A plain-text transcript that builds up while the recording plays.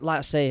like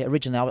I say,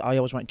 originally I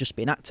always wanted to just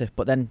be an actor,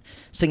 but then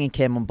singing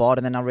came on board,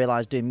 and then I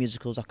realised doing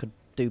musicals I could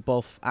do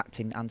both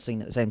acting and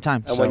singing at the same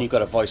time. And when you've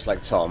got a voice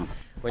like Tom,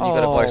 when you've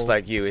got a voice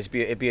like you,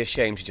 it'd be a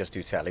shame to just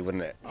do telly,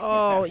 wouldn't it?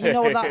 Oh,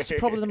 that's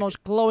probably the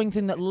most glowing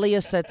thing that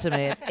Leah said to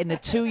me in the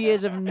 2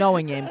 years of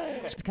knowing him.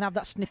 So can I have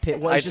that snippet,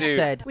 what he just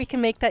said? We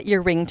can make that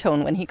your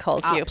ringtone when he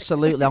calls you.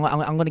 Absolutely. I'm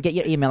going to get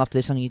your email after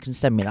this and you can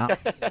send me that.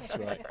 That's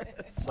right.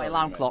 My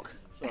alarm clock.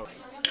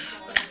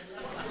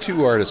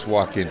 Two artists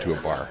walk into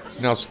a bar.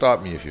 Now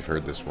stop me if you've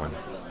heard this one.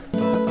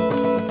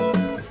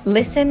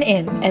 Listen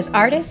in as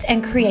artists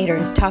and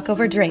creators talk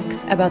over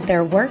drinks about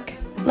their work,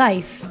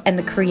 life, and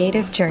the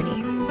creative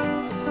journey.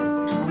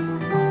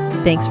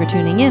 Thanks for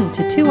tuning in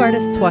to Two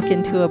Artists Walk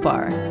Into a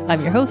Bar.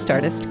 I'm your host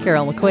artist,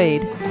 Carol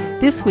McQuaid.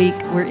 This week,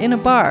 we're in a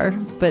bar,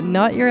 but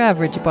not your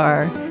average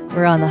bar.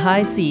 We're on the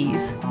high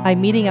seas.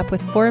 I'm meeting up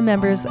with 4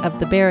 members of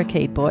the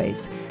Barricade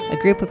Boys, a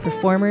group of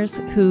performers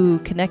who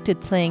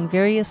connected playing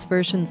various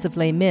versions of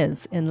Les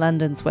Mis in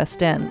London's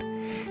West End.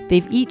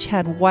 They've each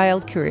had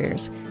wild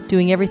careers,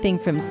 doing everything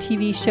from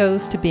TV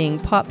shows to being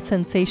pop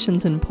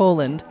sensations in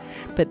Poland.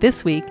 But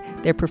this week,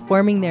 they're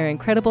performing their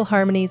incredible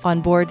harmonies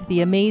on board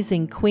the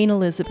amazing Queen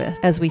Elizabeth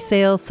as we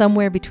sail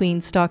somewhere between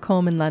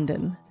Stockholm and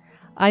London.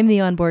 I'm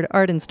the onboard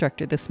art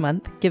instructor this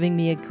month, giving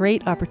me a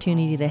great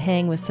opportunity to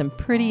hang with some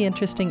pretty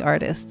interesting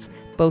artists,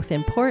 both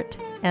in port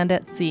and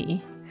at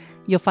sea.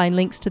 You'll find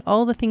links to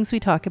all the things we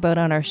talk about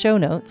on our show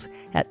notes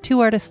at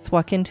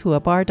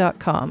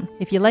twoartistswalkintoabar.com.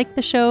 If you like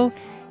the show,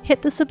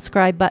 hit the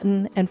subscribe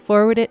button and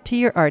forward it to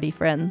your arty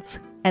friends.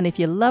 And if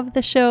you love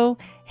the show,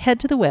 head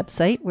to the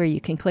website where you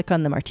can click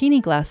on the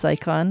martini glass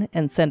icon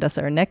and send us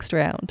our next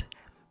round.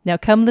 Now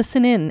come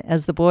listen in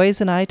as the boys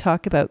and I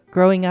talk about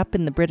growing up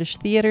in the British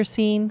theatre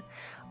scene,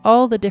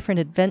 all the different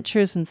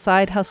adventures and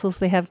side hustles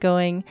they have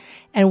going,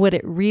 and what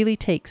it really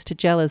takes to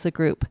gel as a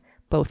group,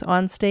 both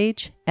on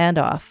stage and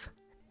off.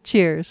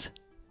 Cheers.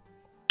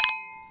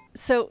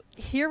 So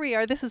here we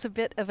are. This is a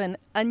bit of an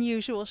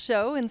unusual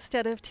show.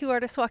 Instead of 2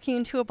 artists walking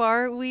into a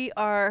bar, we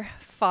are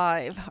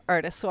 5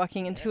 artists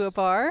walking into a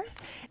bar.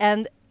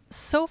 And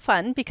so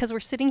fun because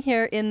we're sitting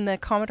here in the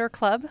Commodore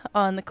Club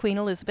on the Queen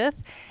Elizabeth,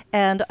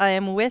 and I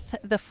am with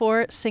the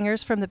 4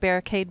 singers from the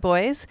Barricade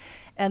Boys.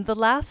 And the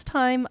last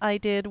time I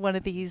did one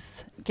of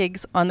these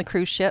gigs on the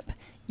cruise ship,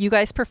 you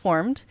guys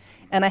performed.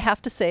 And I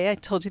have to say, I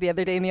told you the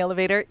other day in the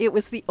elevator, it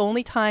was the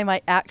only time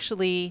I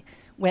actually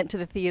went to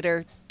the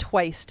theater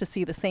twice to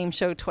see the same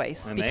show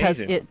twice. Amazing.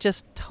 Because it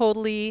just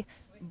totally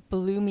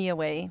blew me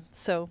away.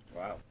 So,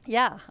 wow.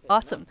 Yeah,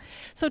 awesome.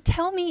 So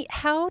tell me,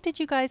 how did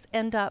you guys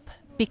end up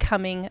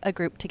becoming a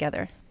group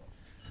together?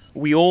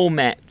 We all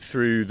met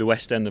through the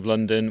West End of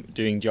London,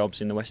 doing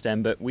jobs in the West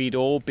End, but we'd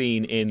all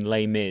been in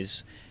Les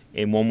Mis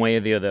in one way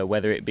or the other,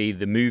 whether it be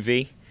the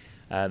movie,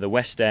 the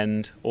West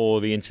End, or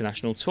the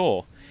international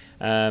tour.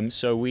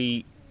 So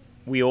we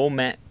all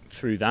met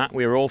through that.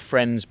 We were all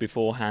friends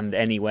beforehand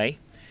anyway.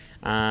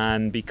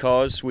 And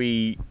because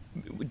we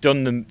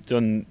done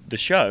the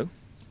show,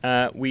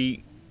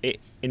 it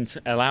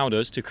allowed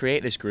us to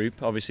create this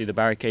group. Obviously, the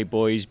Barricade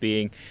Boys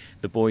being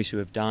the boys who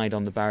have died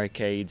on the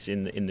barricades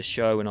in the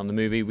show and on the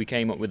movie. We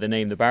came up with the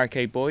name the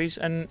Barricade Boys,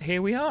 and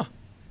here we are.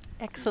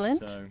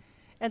 Excellent.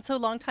 And so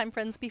longtime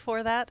friends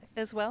before that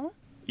as well?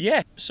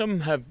 Yeah, some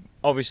have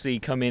obviously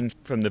come in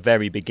from the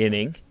very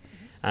beginning,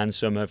 and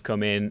some have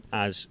come in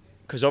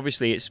because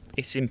obviously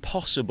it's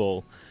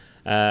impossible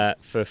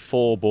for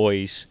 4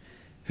 boys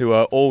who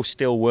are all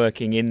still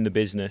working in the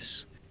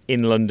business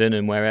in London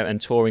and wherever and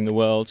touring the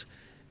world,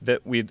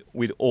 that we'd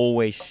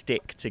always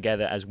stick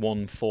together as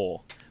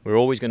 1-4. We're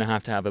always going to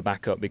have a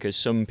backup because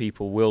some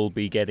people will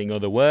be getting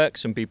other work.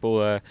 Some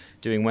people are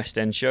doing West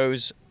End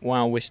shows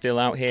while we're still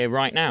out here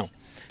right now.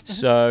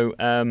 So,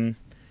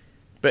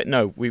 but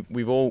no,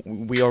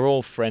 we are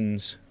all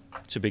friends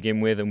to begin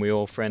with, and we're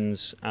all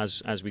friends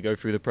as we go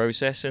through the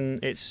process,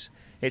 and it's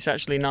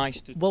actually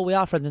nice to... Well, we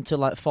are friends until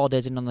like 4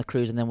 days in on the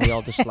cruise, and then we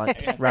all just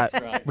like, right,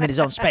 we need his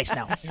own space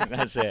now.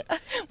 That's it.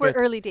 We're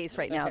early days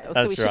right now, though,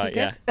 so we should be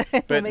good.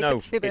 Yeah. But we'll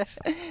no,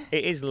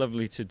 it is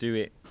lovely to do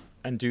it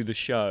and do the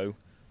show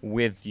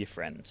with your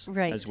friends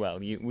as well.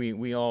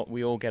 We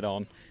all get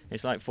on.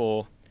 It's like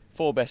four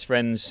best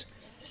friends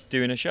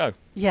doing a show.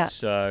 Yeah.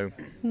 So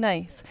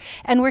nice.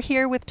 And we're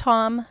here with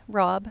Tom,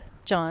 Rob,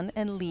 John,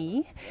 and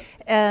Lee.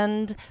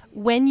 And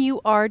when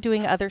you are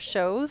doing other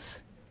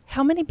shows,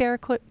 how many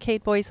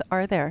Barricade Boys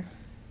are there?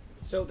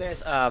 So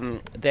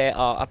there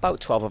are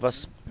about 12 of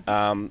us.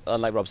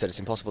 Like Rob said, it's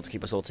impossible to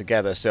keep us all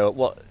together.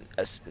 So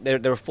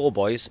there are 4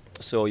 boys.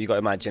 So you got to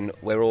imagine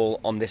we're all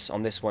on this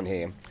one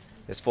here.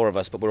 There's 4 of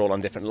us, but we're all on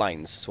different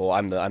lines. So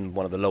I'm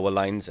one of the lower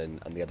lines, and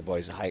the other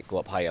boys go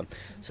up higher.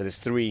 So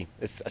there's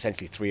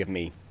essentially 3 of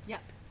me. Yeah.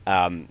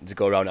 To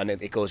go around, and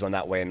it goes around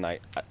that way. And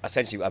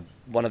essentially,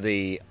 one of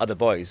the other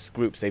boys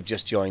groups, they've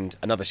just joined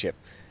another ship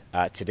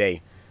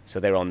today. So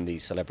they're on the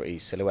Celebrity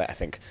Silhouette, I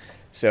think.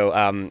 So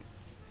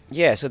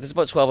so there's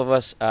about 12 of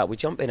us. We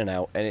jump in and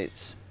out, and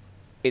it's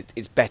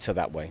better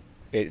that way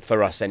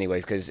for us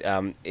anyway, because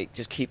it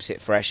just keeps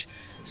it fresh.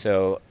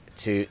 So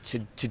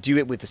to do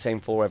it with the same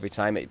four every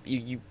time.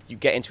 You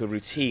get into a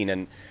routine,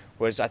 and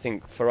whereas I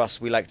think for us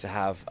we like to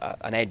have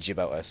an edge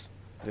about us,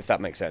 if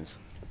that makes sense.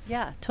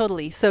 Yeah,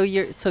 totally. So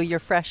you're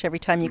fresh every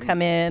time you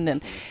come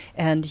in,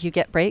 and you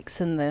get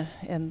breaks, and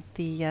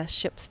the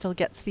ship still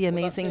gets the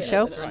amazing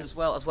show. And as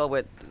well,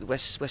 we're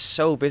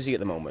so busy at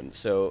the moment.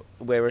 So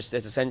whereas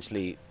there's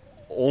essentially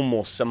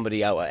almost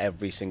somebody out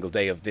every single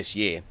day of this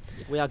year.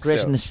 We are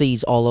gracing the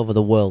seas all over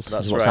the world.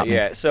 That's is what's right. happening.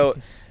 Yeah. So,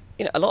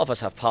 a lot of us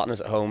have partners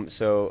at home.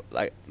 So,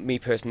 like me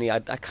personally, I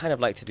kind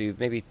of like to do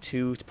maybe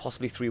 2 to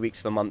possibly 3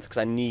 weeks of a month because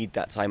I need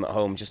that time at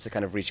home just to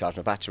kind of recharge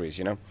my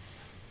batteries.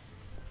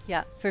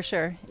 Yeah, for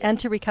sure, and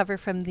to recover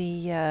from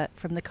the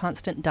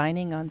constant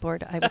dining on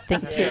board, I would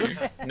think too.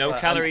 No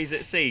calories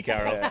at sea,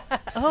 Carol.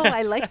 Oh,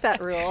 I like that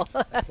rule.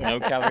 No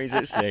calories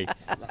at sea.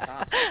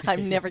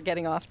 I'm never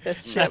getting off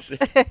this ship. That's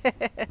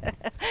it.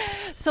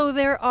 So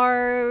there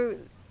are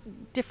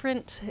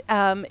different.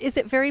 Is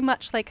it very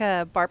much like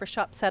a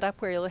barbershop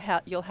setup where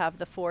you'll have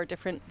the 4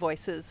 different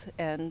voices,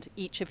 and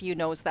each of you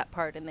knows that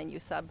part, and then you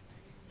sub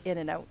in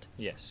and out?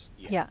 Yes.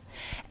 Yeah.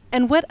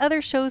 And what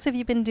other shows have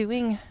you been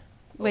doing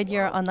when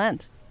you're on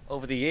land?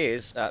 Over the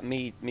years,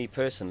 me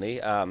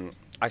personally,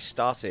 I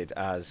started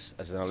as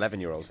an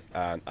 11-year-old,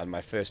 and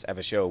my first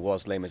ever show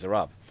was Les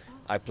Miserables.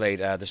 I played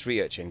the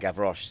street urchin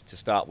Gavroche to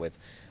start with,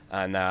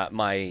 and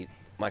my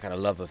kind of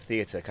love of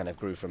theatre kind of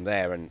grew from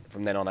there. And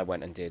from then on, I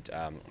went and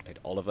played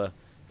Oliver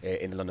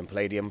in the London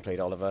Palladium. Played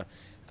Oliver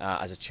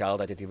as a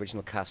child. I did the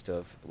original cast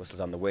of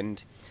Whistles on the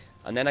Wind,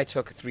 and then I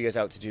took 3 years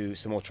out to do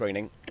some more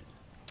training.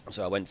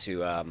 So I went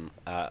to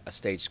a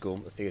stage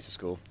school, a theatre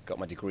school, got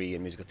my degree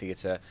in musical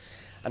theatre,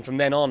 and from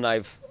then on,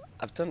 I've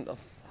done.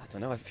 I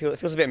don't know. It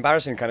feels a bit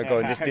embarrassing, kind of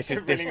going. This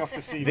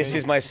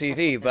is my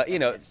CV. But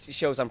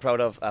shows I'm proud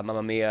of: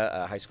 Mamma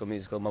Mia, High School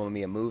Musical, Mamma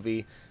Mia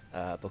movie,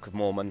 Book of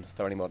Mormon,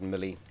 Thoroughly Modern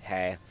Millie,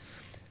 Hair,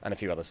 and a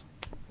few others.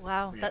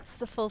 Wow, that's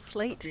the full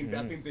slate.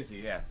 I've been busy.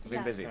 Yeah, I've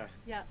been busy.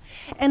 Yeah.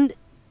 And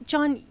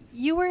John,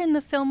 you were in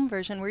the film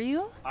version, were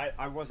you?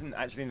 I wasn't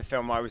actually in the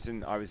film. I was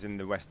in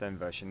the West End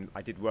version.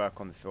 I did work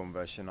on the film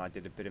version. I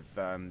did a bit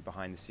of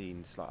behind the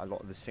scenes, like a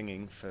lot of the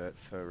singing for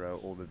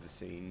all of the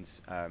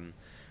scenes.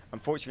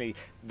 Unfortunately,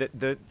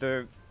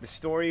 the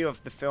story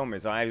of the film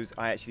is I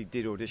actually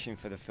did audition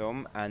for the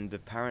film, and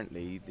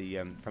apparently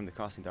from the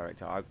casting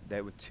director,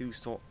 there were two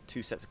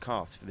sets of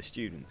cast for the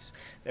students.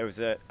 There was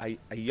a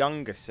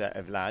younger set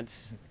of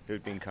lads who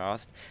had been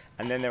cast,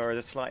 and then there was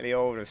a slightly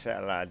older set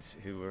of lads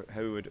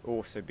who had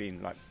also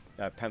been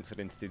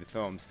penciled in to do the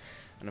films.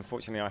 And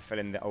unfortunately, I fell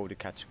in the older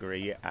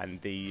category,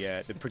 and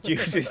the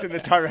producers and the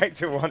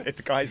director wanted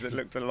the guys that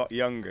looked a lot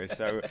younger.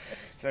 So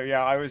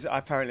yeah, I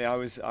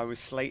was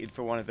slated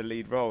for one of the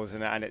lead roles,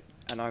 and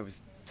I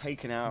was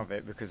taken out of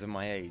it because of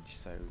my age.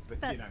 So, but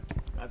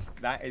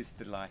that is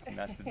the life, and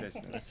that's the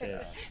business. I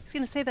was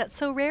going to say that's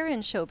so rare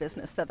in show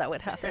business that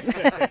would happen.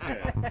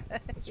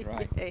 That's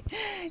right.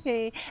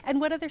 Hey.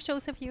 And what other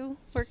shows have you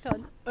worked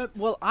on?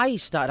 Well, I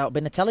started out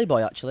being a telly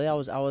boy. Actually, I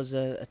was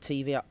a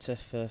TV actor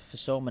for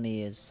so many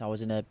years. I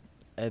was in a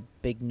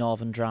big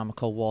northern drama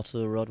called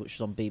Waterloo Road, which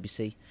was on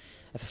BBC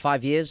for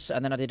 5 years,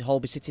 and then I did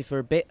Holby City for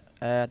a bit.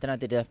 Then I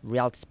did a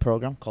reality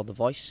program called The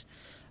Voice.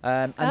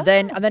 And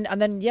then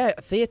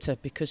theatre,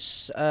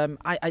 because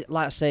I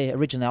like I say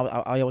originally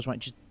I always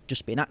wanted to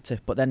just be an actor,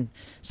 but then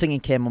singing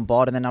came on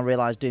board, and then I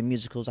realised doing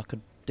musicals I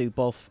could do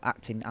both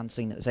acting and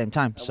singing at the same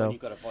time. And so when you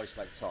got a voice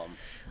like Tom,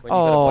 when you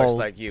got a voice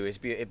like you,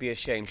 it'd be a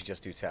shame to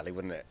just do telly,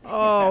 wouldn't it?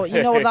 Oh,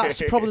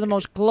 that's probably the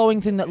most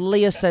glowing thing that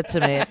Leah said to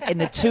me in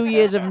the 2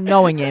 years of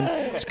knowing him.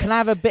 So can I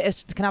have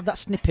that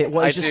snippet?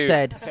 What he just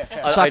said,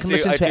 so I can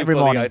listen to it every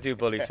morning. I do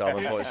bully Tom,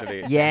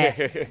 unfortunately.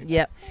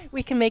 Yeah.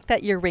 We can make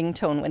that your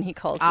ringtone when he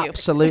calls you.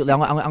 Absolutely. I'm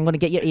going to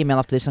get your email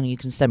after this, and you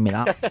can send me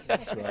that.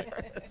 That's right.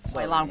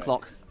 My alarm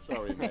clock.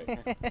 Sorry, mate.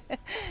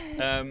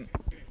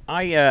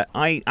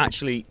 I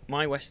actually,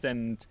 my West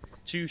End,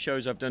 2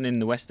 shows I've done in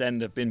the West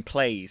End have been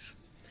plays.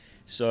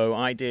 So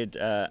I did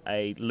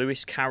a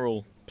Lewis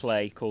Carroll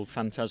play called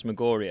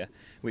Phantasmagoria,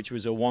 which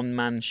was a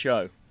one-man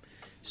show.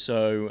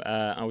 So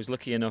I was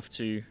lucky enough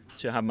to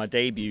have my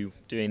debut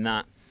doing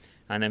that.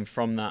 And then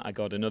from that I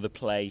got another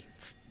play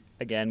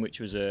again, which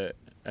was a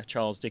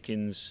Charles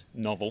Dickens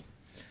novel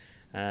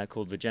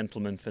called The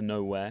Gentleman for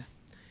Nowhere.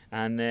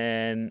 And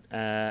then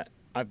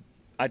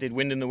I did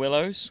Wind in the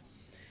Willows.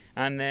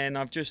 And then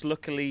I've just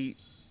luckily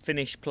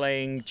finished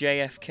playing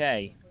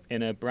JFK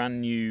in a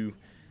brand new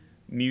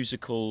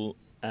musical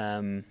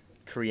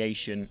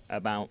creation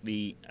about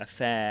the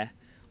affair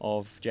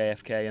of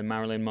JFK and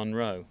Marilyn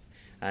Monroe,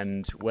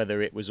 and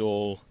whether it was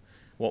all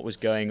what was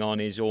going on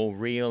is all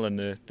real and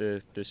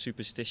the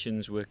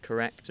superstitions were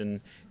correct,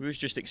 and it was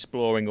just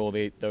exploring all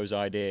those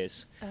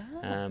ideas.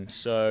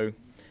 So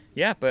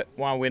yeah, but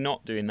while we're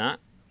not doing that,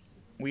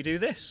 we do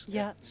this.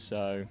 Yeah.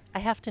 So I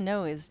have to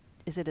know, is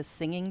it a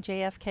singing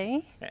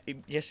JFK?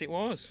 Yes, it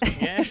was.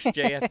 Yes,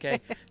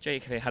 JFK.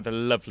 JFK had a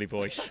lovely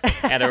voice.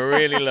 Had a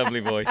really lovely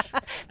voice.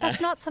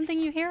 That's not something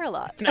you hear a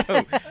lot.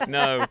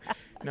 No.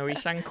 He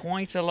sang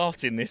quite a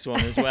lot in this one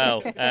as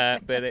well.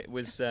 But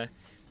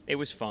it It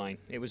was fine.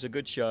 It was a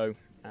good show.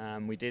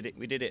 We did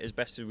it as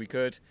best as we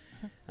could.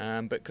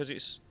 But because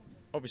it's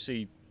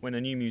obviously when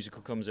a new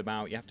musical comes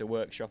about, you have to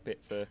workshop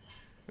it for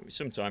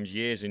sometimes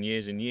years and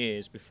years and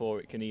years before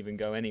it can even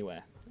go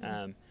anywhere.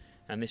 And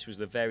this was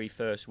the very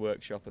first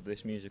workshop of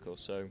this musical.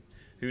 So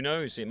who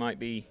knows? It might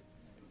be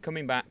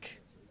coming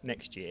back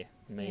next year,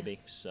 maybe. Yeah.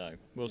 So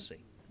we'll see.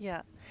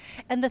 Yeah.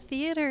 And the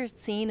theatre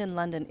scene in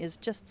London is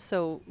just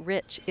so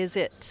rich.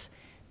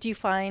 Do you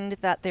find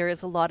that there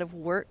is a lot of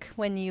work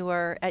when you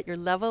are at your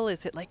level?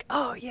 Is it like,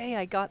 oh, yeah,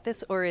 I got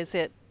this? Or is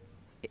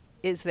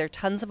there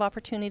tons of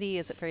opportunity?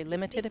 Is it very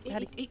limited?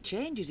 It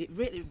changes. It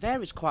really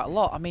varies quite a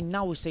lot. I mean,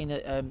 now we're seeing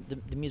the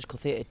musical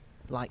theatre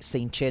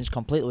scene change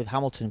completely with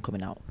Hamilton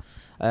coming out.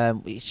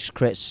 It just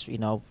creates,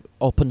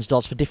 opens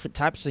doors for different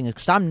types of singers.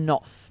 Because I'm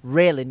not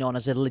really known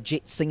as a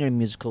legit singer in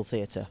musical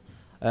theatre.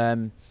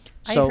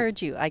 I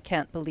heard you. I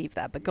can't believe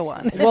that, but go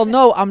on. Well,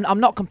 no, I'm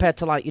not compared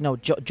to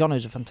John,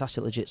 who's a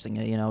fantastic legit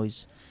singer.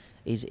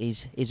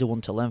 He's a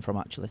one to learn from,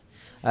 actually.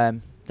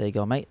 There you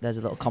go, mate. There's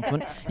a little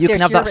compliment. You can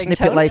have that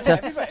snippet later.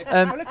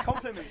 Full of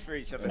compliments for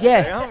each other,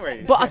 yeah, aren't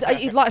we? But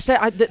like I say,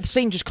 the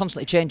scene's just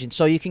constantly changing.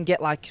 So you can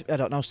get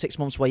 6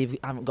 months where you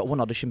haven't got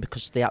one audition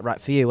because they aren't right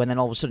for you, and then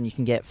all of a sudden you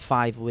can get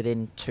 5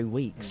 within 2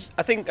 weeks.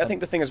 I think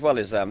the thing as well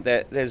is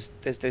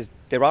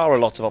there are a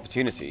lot of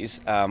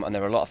opportunities, and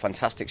there are a lot of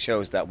fantastic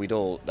shows that we'd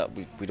all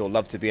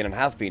love to be in and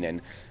have been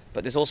in.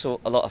 But there's also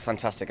a lot of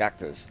fantastic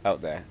actors out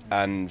there,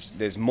 and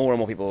there's more and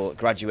more people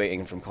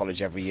graduating from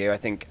college every year. I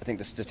think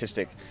the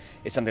statistic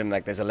is something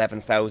like there's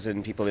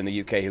 11,000 people in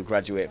the UK who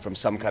graduate from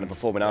some kind of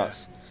performing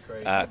arts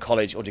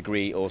college or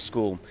degree or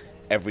school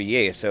every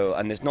year. So,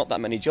 and there's not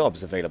that many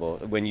jobs available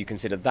when you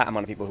consider that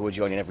amount of people who are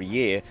joining every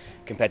year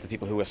compared to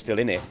people who are still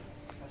in it.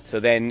 So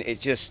then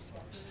it just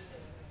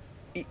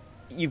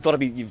you've got to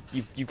be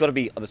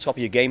at the top of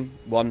your game.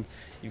 One,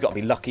 you've got to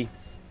be lucky.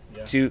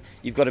 Yeah. 2,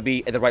 you've got to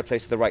be at the right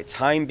place at the right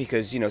time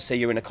because, say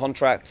you're in a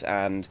contract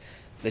and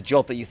the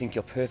job that you think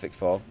you're perfect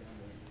for,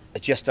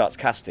 it just starts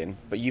casting,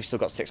 but you've still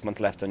got 6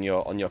 months left on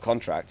your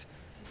contract.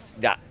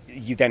 That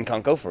you then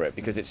can't go for it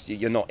because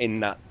you're not in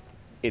that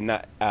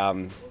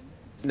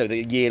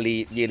the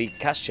yearly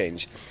cast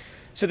change.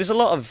 So there's a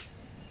lot of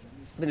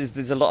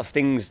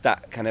things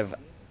that kind of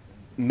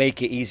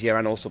make it easier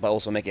and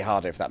also make it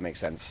harder, if that makes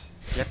sense.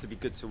 You have to be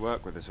good to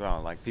work with as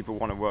well. Like, people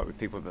want to work with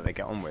people that they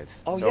get on with.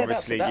 Oh, so yeah,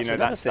 obviously,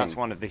 that's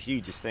one of the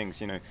hugest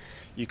things.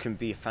 You can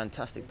be a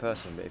fantastic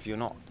person, but if you're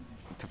not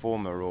a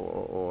performer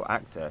or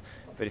actor,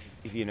 but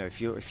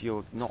if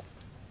you're not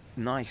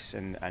nice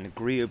and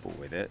agreeable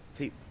with it,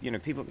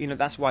 people,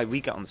 that's why we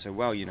get on so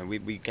well.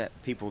 We get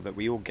people that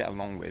we all get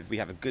along with. We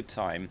have a good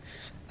time,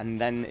 and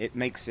then it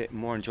makes it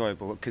more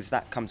enjoyable because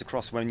that comes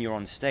across when you're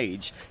on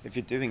stage. If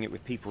you're doing it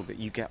with people that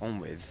you get on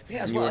with,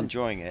 and you're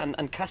enjoying it,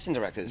 and casting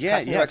directors,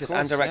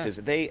 and directors,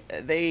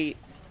 they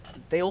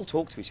all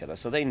talk to each other,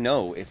 so they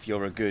know if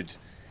you're a good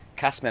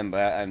cast member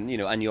and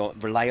and you're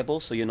reliable,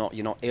 so you're not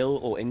ill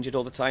or injured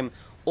all the time.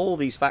 All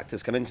these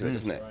factors come into it,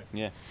 doesn't it? Right.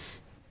 Yeah.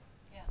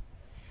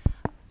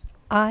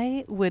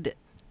 I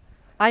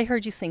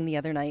heard you sing the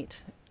other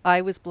night.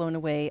 I was blown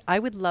away. I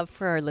would love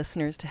for our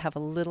listeners to have a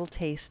little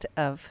taste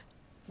of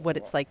what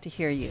it's like to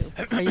hear you.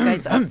 Are you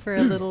guys up for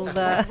a little...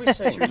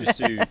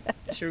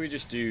 Should we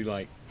just do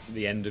like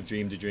the end of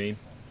Dream to Dream?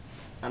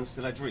 And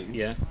Still I Dream?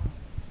 Yeah. Do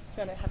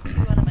you want to have 2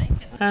 on a mic?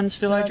 And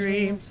Still I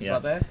Dream. Yeah.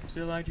 There?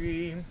 Still I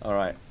Dream. All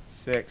right.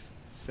 6,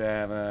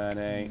 7,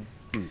 8.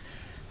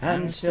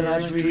 And still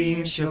I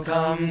dream she'll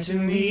come to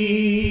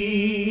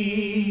me,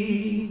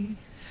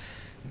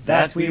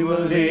 that we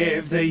will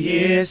live the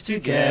years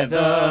together.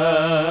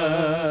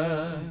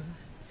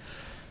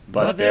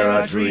 But there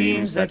are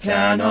dreams that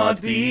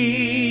cannot be,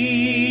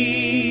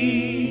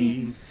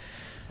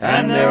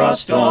 and there are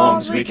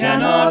storms we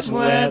cannot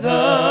weather.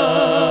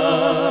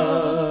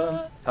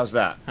 How's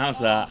that? How's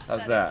that?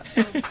 How's that?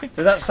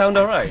 Does that sound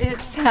all right?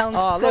 It sounds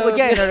so so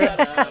good.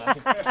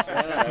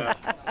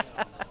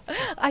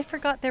 I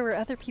forgot there were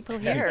other people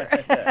here.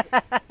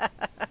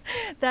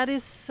 That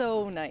is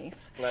so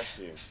nice. Bless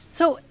you.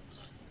 So,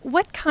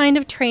 what kind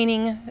of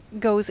training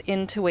goes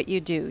into what you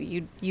do?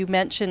 You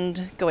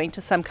mentioned going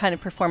to some kind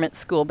of performance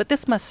school, but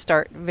this must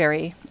start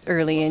very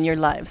early in your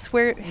lives.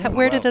 Where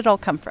did it all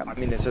come from? I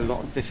mean, there's a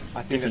lot of different.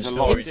 I think Different there's a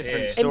lot of stories different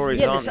here.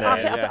 stories,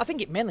 aren't there? I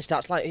think it mainly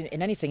starts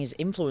in anything is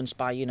influenced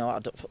by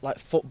like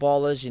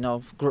footballers.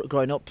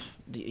 Growing up,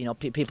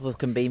 people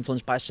can be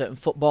influenced by a certain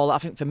footballer. I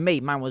think for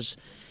me, mine was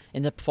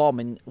in the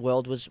performing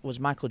world was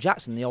Michael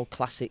Jackson, the old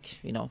classic.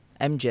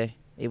 MJ.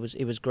 It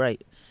was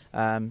great.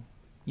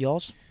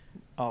 Yours?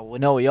 Oh, we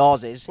know what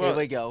yours is. Well, here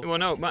we go. Well,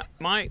 no,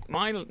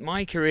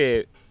 my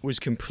career was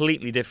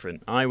completely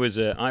different. I was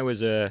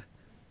a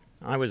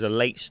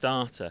late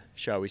starter,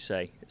 shall we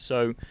say?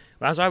 So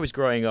as I was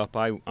growing up,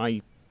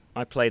 I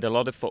played a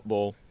lot of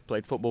football.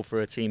 Played football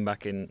for a team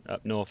back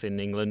up north in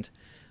England,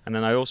 and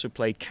then I also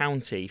played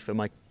county for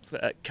my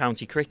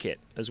county cricket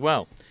as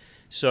well.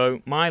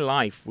 So my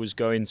life was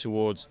going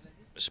towards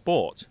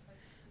sport,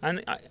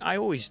 and I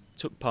always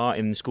took part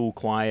in school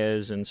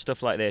choirs and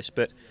stuff like this,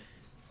 but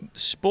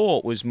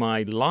sport was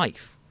my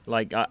life.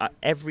 Like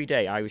every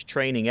day, I was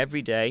training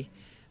every day.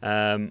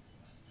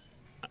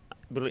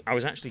 But I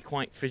was actually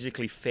quite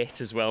physically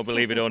fit as well,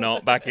 believe it or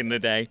not, back in the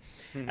day.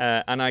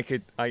 And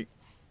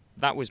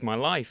that was my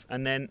life.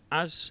 And then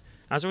as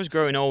I was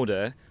growing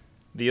older,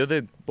 the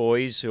other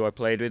boys who I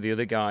played with, the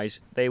other guys,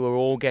 they were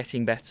all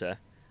getting better,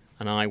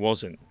 and I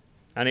wasn't.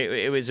 And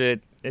it was a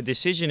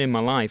decision in my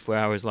life where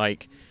I was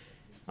like,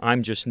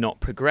 I'm just not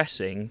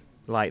progressing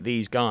like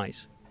these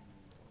guys.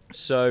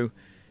 So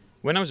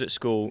when I was at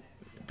school,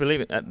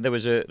 believe it, there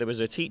was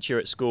a teacher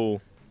at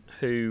school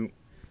who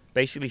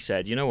basically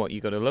said, you know what,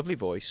 you got a lovely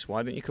voice,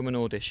 why don't you come and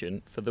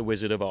audition for The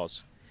Wizard of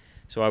Oz?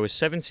 So I was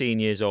 17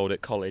 years old at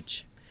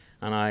college,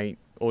 and I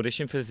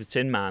auditioned for the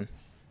Tin Man,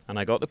 and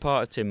I got the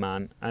part of Tin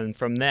Man, and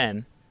from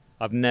then,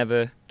 I've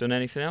never done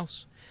anything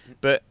else.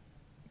 But,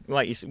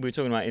 like we were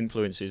talking about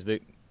influences,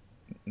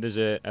 there's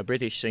a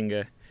British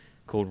singer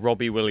called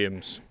Robbie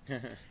Williams,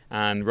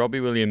 and Robbie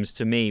Williams,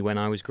 to me, when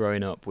I was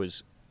growing up,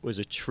 was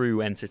a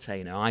true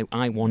entertainer.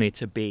 I wanted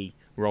to be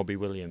Robbie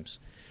Williams.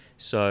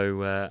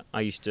 So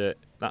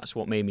that's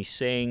what made me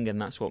sing,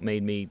 and that's what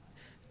made me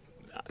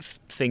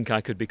think I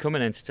could become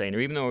an entertainer.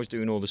 Even though I was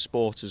doing all the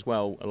sport as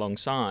well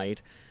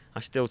alongside, I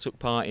still took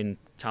part in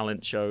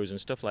talent shows and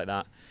stuff like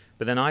that.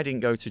 But then I didn't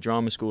go to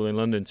drama school in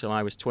London until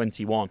I was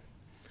 21.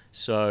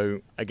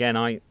 So again,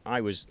 I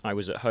was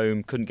at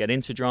home, couldn't get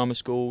into drama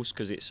schools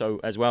because it's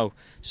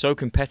so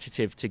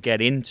competitive to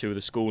get into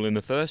the school in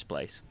the first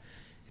place.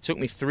 It took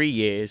me 3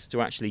 years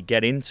to actually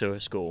get into a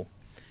school.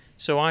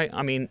 So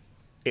I mean,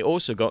 it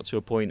also got to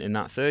a point in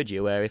that third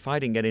year where if I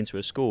didn't get into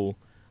a school,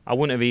 I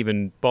wouldn't have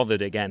even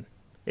bothered again.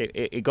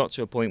 It got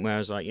to a point where I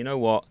was like, you know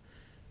what,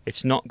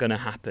 it's not going to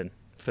happen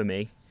for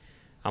me.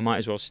 I might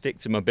as well stick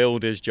to my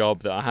builder's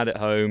job that I had at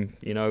home,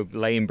 you know,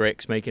 laying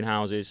bricks, making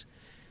houses,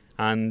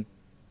 and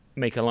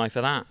make a life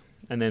of that.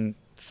 And then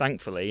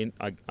thankfully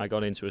I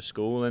got into a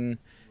school and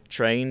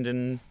trained,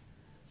 and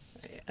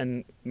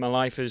my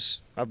life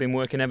I've been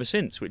working ever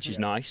since, which is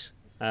nice,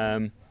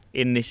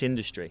 in this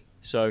industry.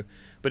 So,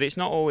 but it's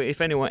not always,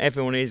 if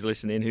everyone is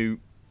listening who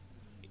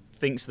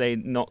thinks they're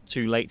not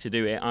too late to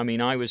do it. I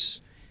mean, I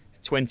was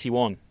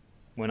 21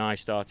 when I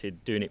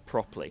started doing it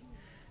properly.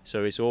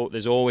 So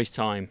there's always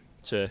time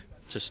to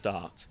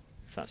start.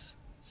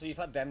 So you've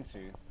had them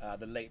two,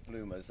 the late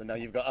bloomers, and now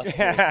you've got us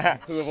two,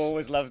 who have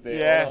always loved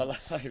it all our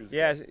lives.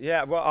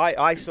 Yeah. Well,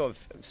 I sort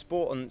of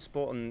sport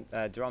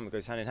and drama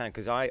goes hand in hand,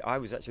 because I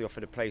was actually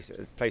offered a place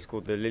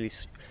called the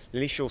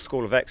Lily Shaw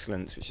School of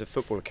Excellence, which is a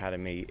football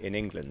academy in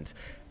England,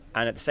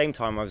 and at the same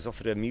time I was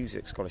offered a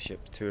music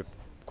scholarship to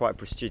quite a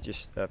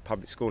prestigious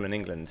public school in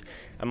England.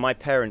 And my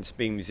parents,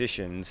 being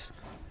musicians,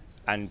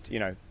 and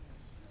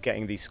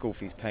getting these school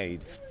fees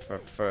paid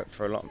for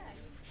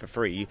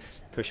free,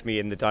 pushed me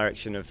in the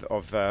direction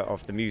of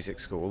the music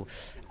school,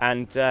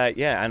 and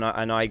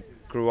I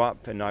grew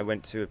up and I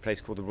went to a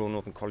place called the Royal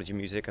Northern College of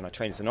Music, and I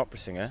trained as an opera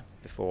singer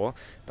before,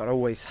 but I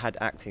always had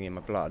acting in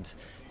my blood.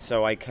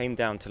 So I came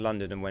down to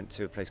London and went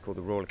to a place called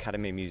the Royal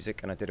Academy of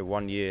Music, and I did a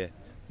 1-year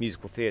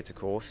musical theatre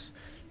course,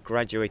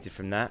 graduated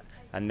from that,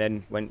 and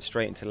then went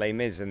straight into Les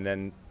Mis, and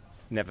then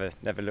never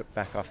looked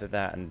back after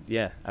that, and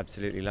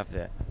absolutely loved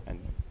it.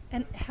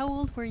 And how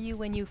old were you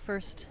when you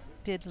first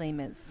did Les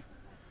Mis?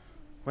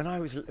 I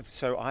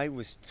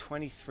was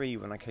 23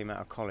 when I came out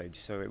of college,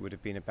 so it would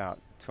have been about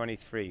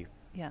 23.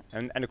 Yeah.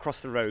 And across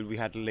the road we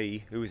had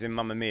Lee, who was in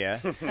Mamma Mia,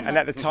 and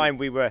at the time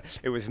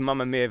it was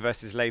Mamma Mia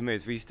versus Les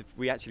Mis.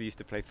 We actually used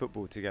to play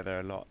football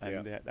together a lot,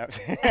 and that was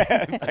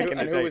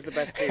and who was the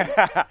best team?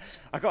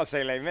 I can't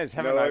say Les Mis,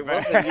 haven't I? No, it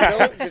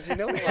wasn't. Because you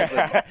know it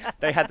wasn't.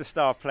 They had the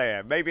star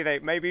player.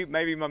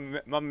 Maybe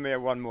Mamma Mia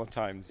won more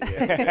times.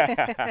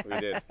 Yeah, we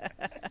did.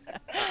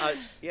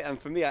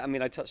 And for me, I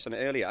mean, I touched on it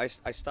earlier. I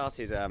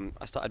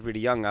started really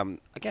young.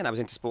 Again, I was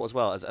into sport as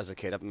well as a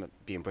kid.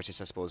 Being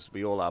British, I suppose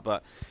we all are.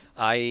 But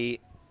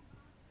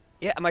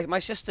my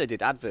sister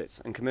did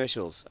adverts and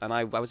commercials, and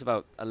I was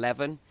about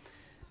 11,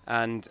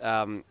 and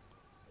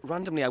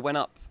randomly I went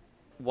up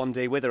one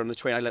day with her on the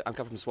train. I'm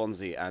coming from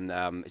Swansea, and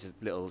it's a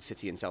little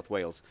city in South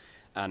Wales,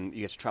 and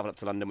you have to travel up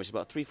to London, which is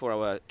about a 3-4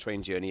 hour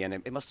train journey, and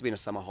it must have been a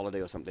summer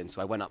holiday or something.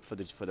 So I went up for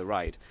the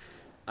ride,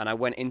 and I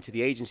went into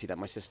the agency that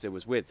my sister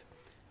was with,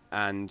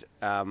 and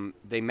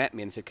they met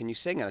me and said, "Can you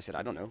sing?" And I said,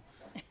 "I don't know."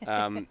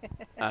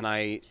 And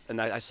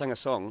I sang a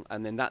song,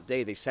 and then that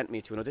day they sent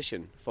me to an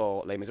audition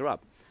for Les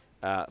Miserables,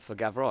 for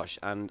Gavroche,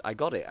 and I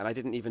got it, and I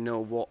didn't even know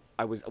what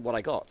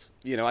I got.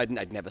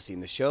 I'd never seen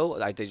the show.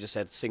 They just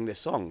said, "Sing this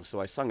song," so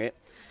I sung it,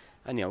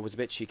 and was a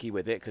bit cheeky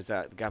with it, because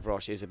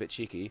Gavroche is a bit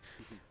cheeky,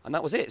 and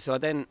that was it. So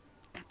then,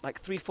 like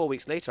 3-4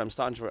 weeks later, I'm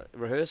starting to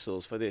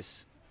rehearsals for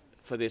this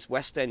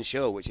West End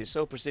show, which is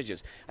so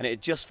prestigious, and it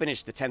had just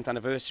finished the 10th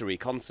anniversary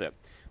concert,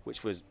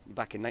 which was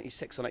back in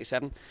 96 or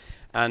 97,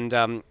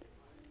 and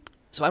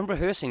so I'm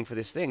rehearsing for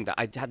this thing that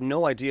I had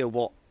no idea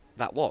what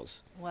that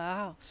was.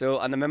 Wow. So,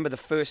 and I remember the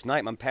first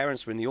night, my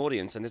parents were in the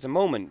audience, and there's a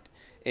moment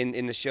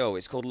in the show,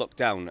 it's called Look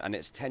Down, and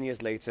it's 10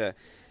 years later,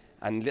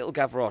 and little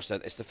Gavroche,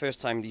 it's the first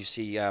time you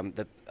see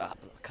the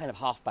kind of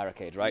half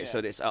barricade, right? Yeah. So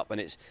it's up, and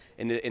it's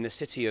in the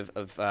city of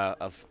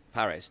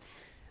Paris.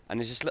 And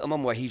there's this little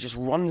moment where he just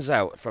runs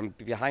out from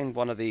behind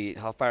one of the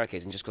half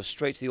barricades and just goes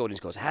straight to the audience,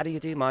 goes, "How do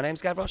you do? My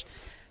name's Gavroche."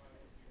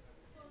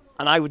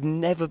 And I would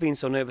never been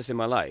so nervous in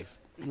my life.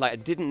 Like, I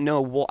didn't know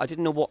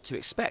what to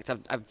expect.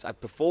 I've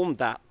performed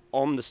that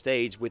on the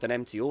stage with an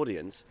empty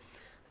audience,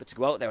 but to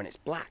go out there and it's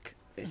black.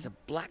 It's a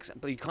black,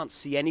 but you can't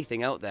see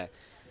anything out there.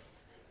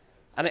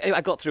 And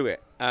I got through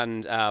it.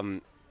 And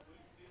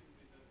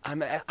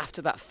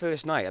after that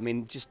first night, I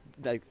mean, just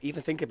like,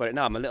 even thinking about it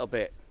now, I'm a little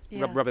bit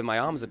rubbing my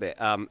arms a bit.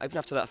 Even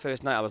after that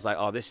first night, I was like,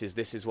 oh, this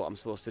is what I'm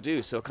supposed to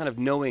do. So kind of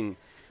knowing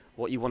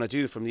what you want to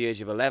do from the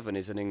age of 11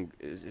 is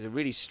a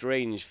really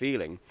strange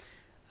feeling.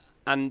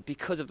 And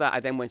because of that, I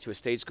then went to a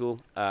stage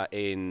school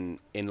in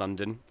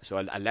London. So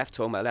I left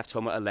home. I left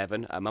home at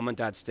 11. Mum and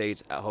Dad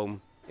stayed at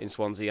home in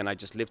Swansea, and I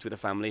just lived with a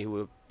family who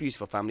were a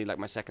beautiful family, like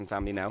my second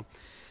family now.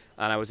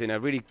 And I was in a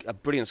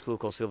brilliant school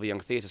called Silver Young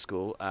Theatre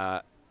School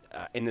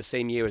in the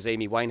same year as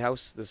Amy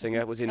Winehouse, the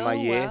singer, was in my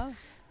year. Wow.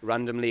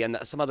 Randomly, and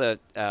some other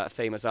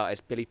famous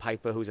artists, Billy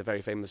Piper, who's a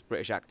very famous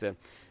British actor.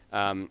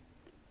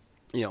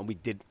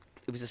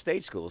 It was a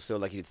stage school, so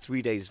like you did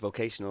 3 days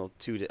vocational,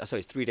 3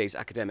 days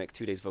academic,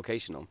 2 days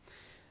vocational,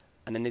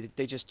 and then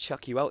they just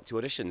chuck you out to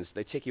auditions.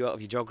 They take you out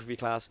of your geography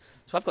class.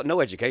 So I've got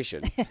no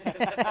education,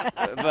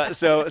 but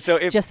so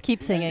if just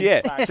keep singing.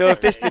 Yeah. So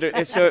if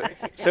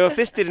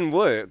this didn't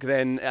work,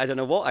 then I don't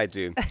know what I'd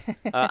do.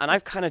 And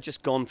I've kind of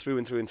just gone through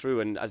and through and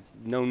through, and I've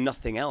known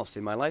nothing else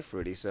in my life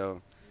really.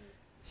 So.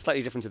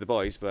 Slightly different to the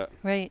boys, but...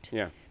 Right.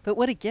 Yeah. But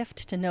what a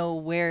gift to know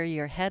where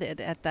you're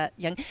headed at that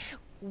young...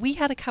 We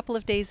had a couple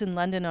of days in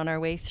London on our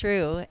way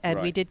through,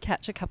 and we did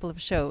catch a couple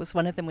of shows.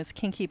 One of them was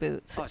Kinky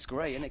Boots. Oh, it's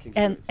great, isn't it,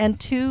 Kinky Boots? And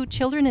 2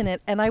 children in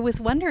it. And I was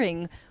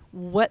wondering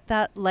what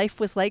that life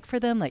was like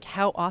for them, like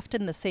how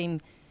often the same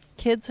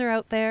kids are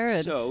out there.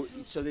 And so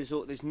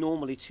there's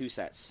normally 2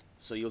 sets.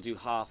 So you'll do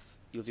half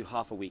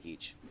a week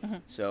each. Mm-hmm.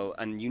 So,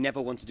 and you never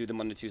want to do the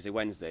Monday, Tuesday,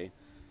 Wednesday,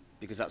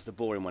 because that's the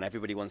boring one.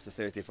 Everybody wants the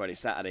Thursday, Friday,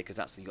 Saturday, because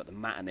that's you got the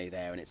matinee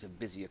there, and it's a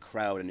busier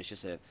crowd, and it's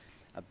just a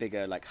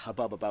bigger like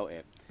hubbub about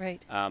it.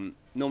 Right.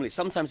 Normally,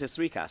 sometimes there's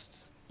 3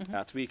 casts,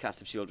 3 casts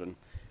of children,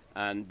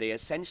 and they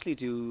essentially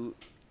do.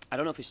 I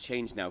don't know if it's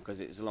changed now because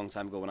it was a long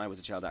time ago when I was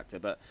a child actor,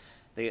 but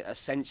they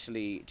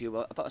essentially do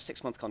about a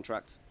 6-month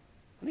contract,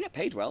 and they get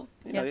paid well.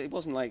 You know, it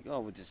wasn't like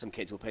some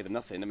kids will pay them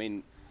nothing. I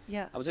mean.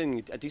 Yeah. I was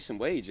earning a decent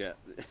wage at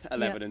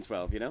 11 and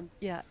 12, you know?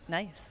 Yeah,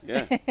 nice.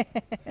 Yeah.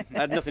 I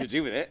had nothing to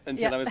do with it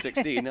until I was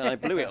 16, and I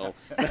blew it all.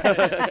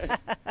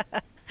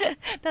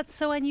 That's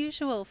so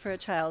unusual for a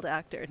child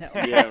actor, no?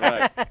 Yeah,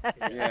 right.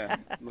 Yeah.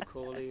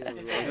 Macaulay.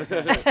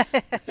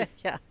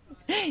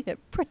 Yeah,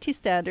 pretty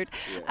standard.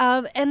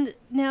 Yeah. And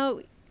now,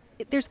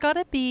 there's got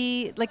to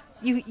be, like,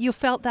 you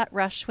felt that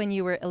rush when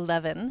you were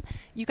 11.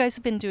 You guys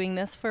have been doing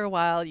this for a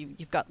while.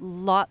 You've got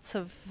lots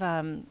of...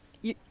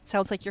 it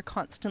sounds like you're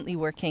constantly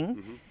working.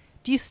 Mm-hmm.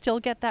 Do you still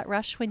get that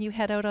rush when you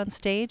head out on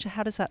stage?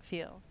 How does that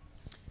feel?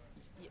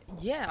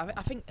 Yeah,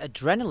 I think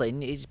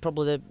adrenaline is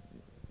probably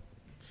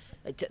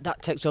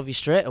that takes over you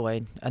straight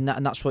away, and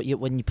that's what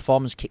when your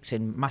performance kicks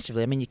in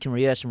massively. I mean, you can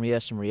rehearse,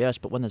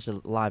 but when there's a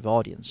live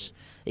audience,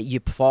 you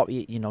perform.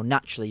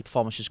 Naturally, your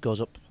performance just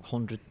goes up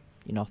 100%.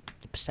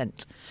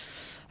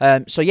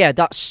 So yeah,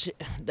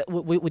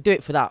 we do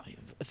it for that,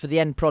 for the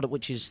end product,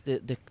 which is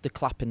the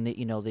clapping,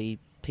 the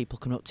people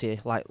coming up to you,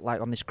 like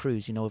on this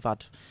cruise. We've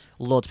had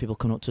loads of people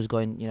coming up to us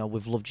going,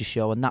 we've loved your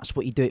show, and that's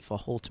what you do it for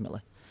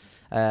ultimately.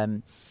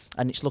 And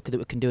it's lucky that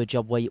we can do a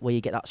job where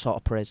you get that sort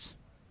of praise.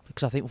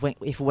 Because I think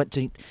if we went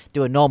to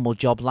do a normal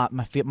job, like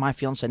my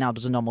fiancée now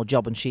does a normal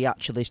job, and she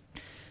actually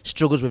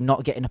struggles with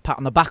not getting a pat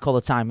on the back all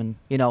the time, and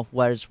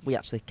whereas we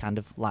actually kind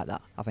of like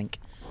that, I think,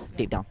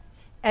 deep down.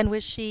 And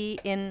was she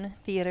in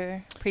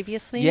theatre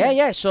previously?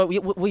 Yeah. So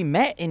we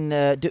met in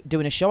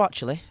doing a show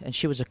actually, and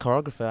she was a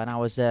choreographer, and I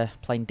was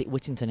playing Dick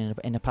Whittington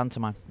in a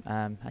pantomime,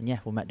 and yeah,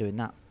 we met doing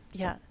that.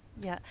 Yeah.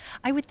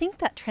 I would think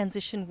that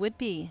transition would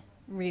be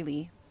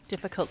really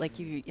difficult. Like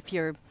if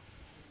you're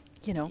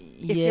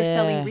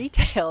selling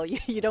retail,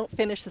 you don't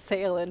finish the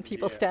sale and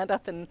people stand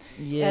up and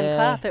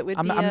clap. It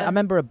would be. I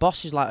remember a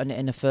boss is like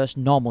in the first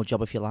normal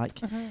job, if you like,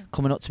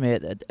 coming up to me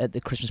at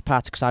the Christmas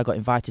party because I got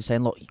invited,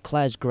 saying, "Look,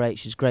 Claire's great,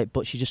 she's great,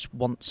 but she just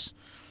wants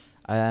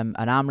an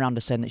arm around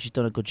her, saying that she's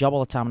done a good job all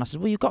the time." And I said,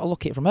 "Well, you've got to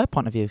look at it from her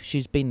point of view.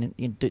 She's been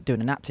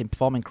doing an acting,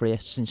 performing career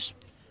since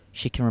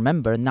she can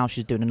remember, and now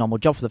she's doing a normal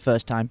job for the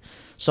first time.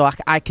 So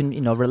I can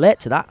relate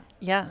to that."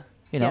 Yeah.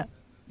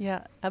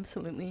 Yeah,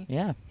 absolutely.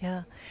 Yeah.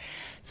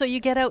 So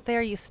you get out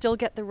there, you still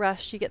get the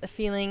rush, you get the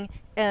feeling,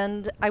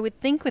 and I would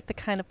think with the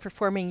kind of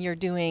performing you're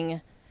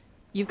doing,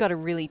 you've got to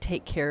really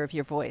take care of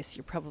your voice.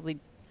 You're probably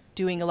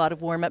doing a lot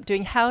of warm-up.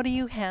 How do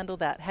you handle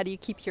that? How do you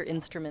keep your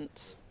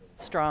instrument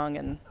strong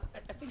and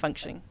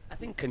functioning? I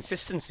think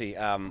consistency.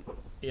 I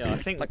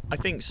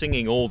think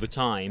singing all the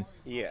time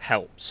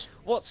helps.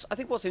 What's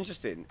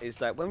interesting is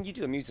that when you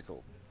do a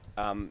musical,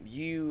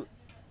 you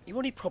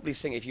only probably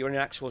sing, if you're in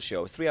an actual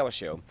show, a 3-hour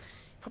show,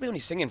 probably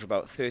only singing for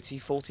about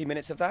 30-40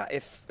 minutes of that,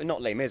 if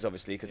not Les Mis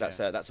obviously, because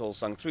that's all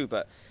sung through.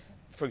 But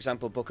for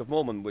example, Book of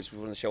Mormon, which was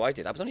one of the show I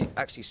did, I was only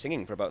actually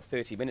singing for about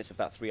 30 minutes of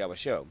that 3-hour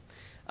show,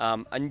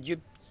 and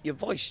your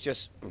voice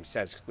just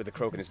says with a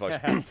croak in his voice.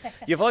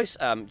 Your voice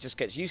just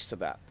gets used to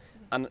that.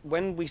 And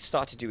when we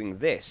started doing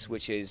this,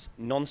 which is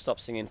non-stop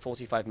singing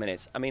 45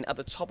 minutes, I mean, at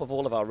the top of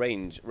all of our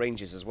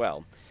ranges as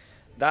well,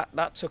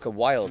 that took a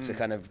while to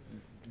kind of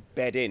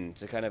bed in,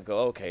 to kind of go,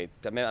 okay.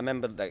 I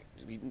remember that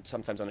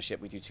sometimes on a ship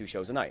we do 2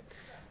 shows a night.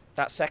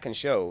 That second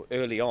show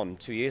early on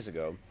 2 years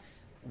ago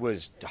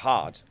was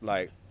hard.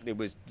 Like, it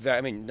was very,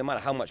 I mean, no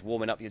matter how much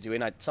warming up you're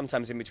doing,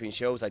 sometimes in between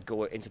shows I'd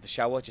go into the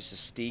shower just to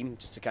steam,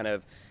 just to kind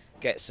of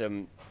get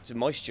some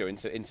moisture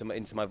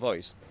into my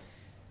voice.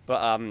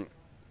 But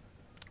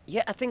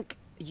yeah, I think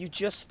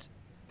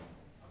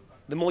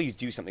the more you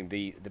do something,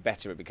 the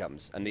better it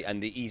becomes, and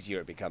the easier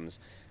it becomes.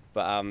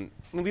 But I mean,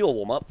 we all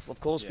warm up, of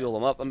course. We all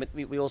warm up, and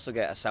we also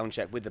get a sound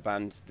check with the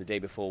band the day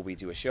before we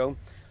do a show.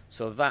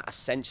 So that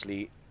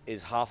essentially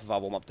is half of our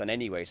warm up done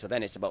anyway. So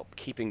then it's about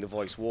keeping the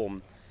voice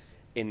warm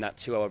in that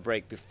 2-hour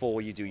break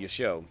before you do your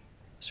show.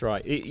 That's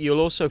right. You'll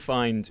also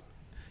find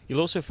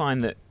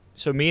that.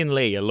 So me and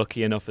Lee are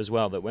lucky enough as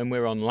well that when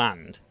we're on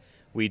land,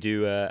 we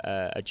do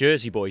a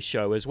Jersey Boys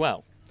show as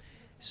well.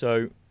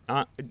 So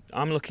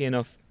I'm lucky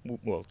enough,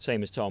 well,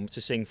 same as Tom,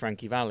 to sing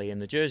Frankie Valli in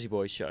the Jersey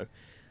Boys show.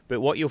 But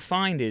what you'll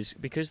find is,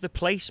 because the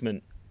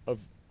placement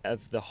of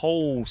the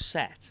whole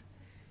set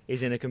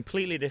is in a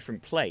completely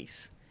different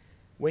place,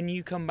 when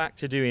you come back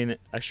to doing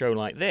a show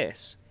like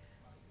this,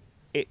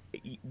 the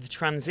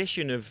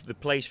transition of the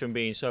place from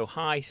being so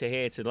high to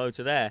here to low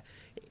to there,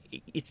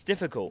 it's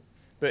difficult.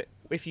 But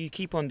if you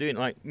keep on doing it,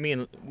 like me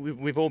and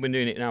we've all been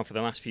doing it now for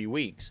the last few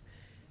weeks,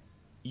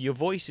 your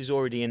voice is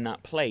already in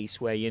that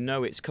place where you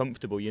know it's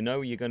comfortable, you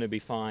know you're going to be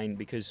fine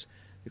because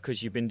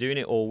you've been doing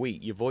it all week.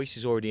 Your voice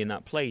is already in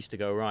that place to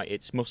go, right,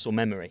 it's muscle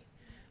memory.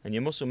 And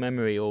your muscle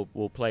memory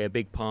will play a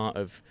big part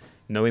of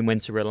knowing when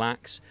to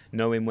relax,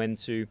 knowing when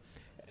to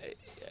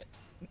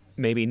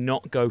maybe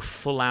not go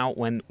full out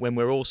when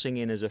we're all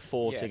singing as a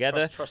 4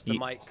 together. Trust the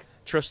mic.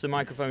 Trust the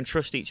microphone,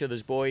 trust each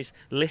other's voice,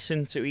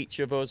 listen to each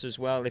of us as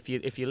well. If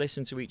you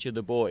listen to each of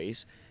the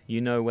boys,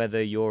 you know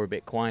whether you're a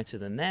bit quieter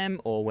than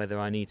them or whether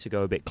I need to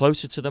go a bit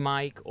closer to the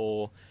mic.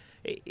 Or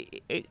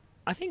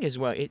I think as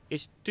well,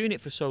 it's doing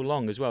it for so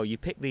long as well. You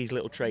pick these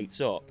little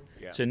traits up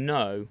to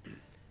know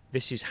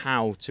this is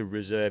how to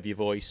reserve your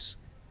voice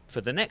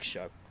for the next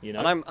show. You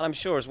know, and I'm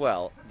sure as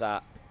well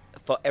that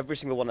for every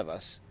single one of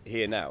us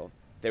here now,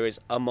 there is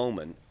a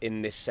moment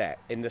in the set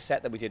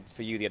that we did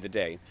for you the other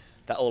day,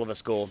 that all of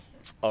us go,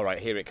 all right,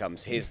 here it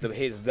comes. Here's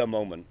the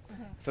moment.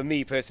 For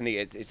me personally,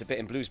 it's a bit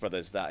in Blues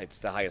Brothers that it's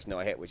the highest note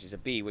I hit, which is a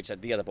B, which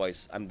the other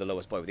boys, I'm the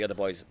lowest boy, but the other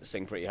boys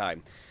sing pretty high.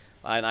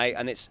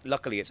 And it's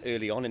luckily it's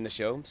early on in the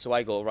show, so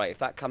I go, right, if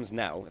that comes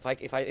now,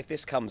 if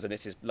this comes and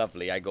this is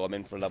lovely, I go, I'm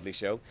in for a lovely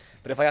show.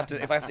 But if I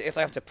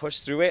have to push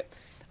through it,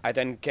 I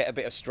then get a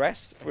bit of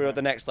stress for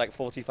the next like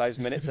 45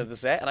 minutes of the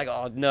set, and I go,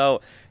 oh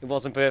no, it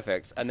wasn't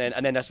perfect. And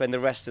then I spend the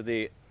rest of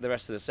the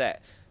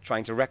set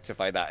trying to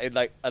rectify that. It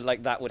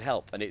like that would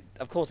help, and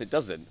of course it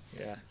doesn't.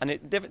 Yeah. And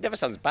it never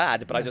sounds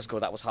bad, but I just go,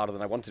 that was harder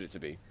than I wanted it to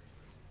be.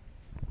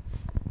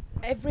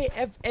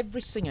 Every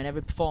singer and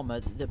every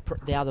performer,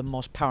 they are the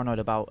most paranoid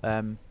about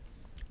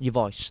your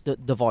voice,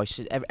 the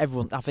voice.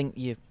 Everyone, I think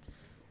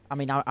I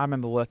mean, I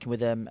remember working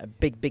with a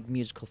big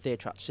musical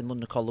theatre actress in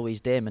London called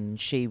Louise Damon.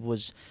 She's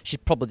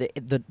probably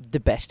the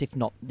best, if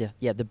not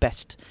the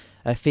best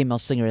female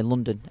singer in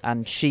London,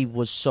 and she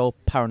was so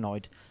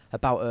paranoid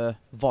about her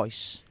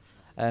voice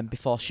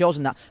before shows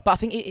and that. But I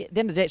think at the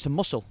end of the day, it's a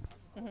muscle.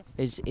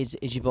 Is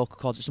your vocal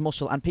cords? It's a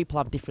muscle, and people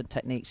have different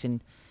techniques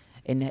in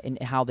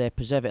how they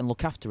preserve it and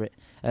look after it.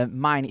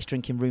 Mine, it's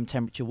drinking room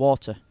temperature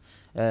water.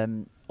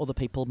 Other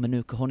people,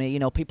 Manuka honey. You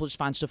know, people just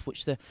find stuff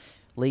which the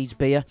Leeds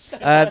beer.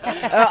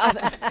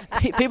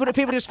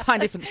 People just find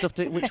different stuff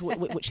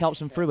which helps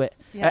them through it.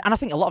 Yeah. And I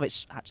think a lot of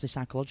it's actually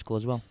psychological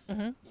as well.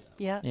 Mm-hmm.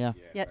 Yeah.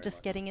 Yeah.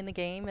 Just getting in the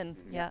game and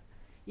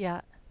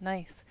yeah.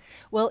 Nice.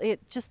 Well, it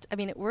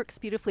works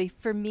beautifully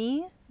for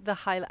me.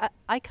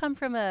 I come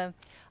from a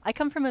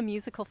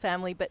musical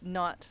family, but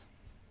not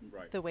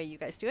the way you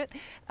guys do it.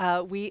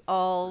 We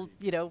all,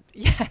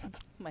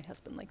 my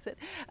husband likes it.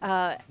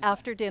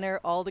 After dinner,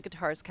 all the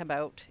guitars come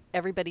out.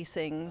 Everybody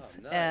sings,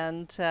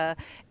 and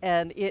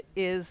it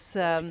is.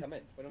 When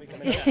we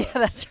come in? Yeah,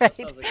 that's right.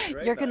 That sounds like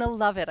great, You're gonna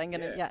love it. I'm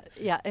gonna.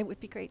 Yeah. It would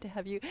be great to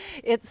have you.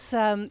 It's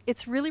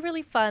really,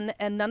 really fun,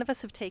 and none of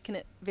us have taken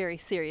it very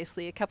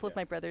seriously. A couple of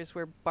my brothers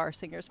were bar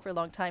singers for a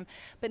long time,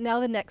 but now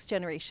the next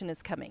generation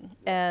is coming,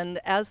 and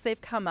as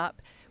they've come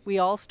up, we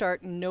all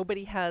start.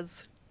 Nobody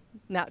has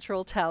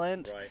natural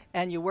talent,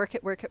 and you work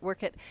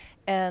it,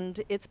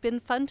 and it's been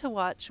fun to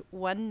watch.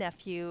 One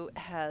nephew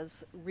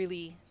has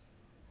really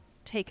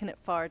taken it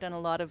far, done a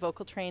lot of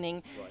vocal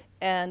training,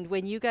 and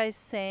when you guys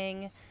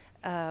sang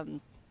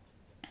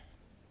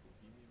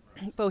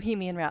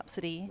Bohemian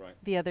Rhapsody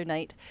the other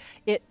night,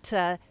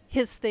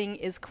 his thing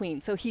is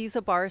Queen, so he's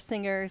a bar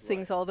singer,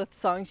 sings all the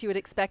songs you would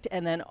expect,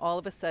 and then all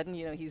of a sudden,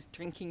 he's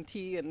drinking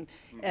tea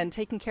and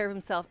taking care of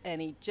himself, and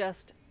he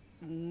just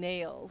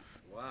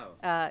nails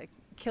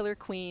Killer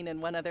Queen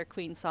and one other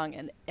Queen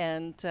song,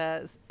 and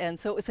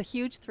so it was a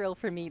huge thrill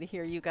for me to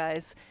hear you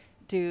guys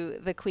do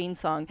the Queen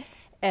song,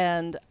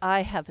 and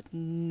I have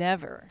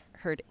never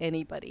heard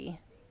anybody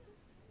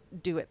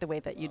do it the way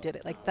that you did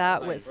it. Like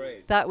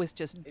that was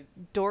just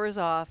doors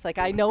off. Like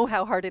I know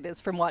how hard it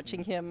is from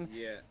watching him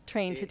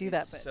train to do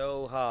that. But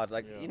so hard.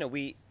 Like you know,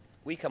 we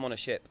come on a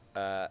ship,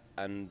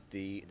 and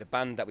the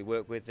band that we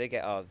work with, they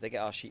get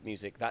our sheet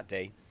music that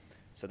day,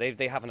 so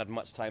they haven't had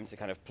much time to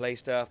kind of play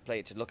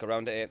it, to look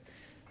around at it.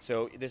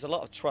 So there's a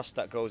lot of trust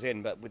that goes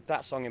in. But with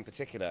that song in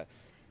particular,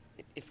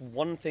 if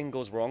one thing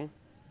goes wrong,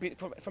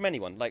 from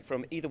anyone, like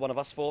from either one of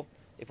us four,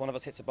 if one of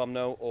us hits a bum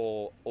note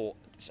or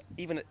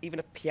even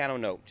a piano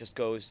note just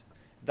goes,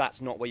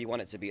 that's not where you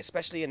want it to be,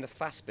 especially in the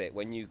fast bit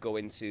when you go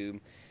into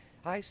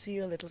I see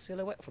a little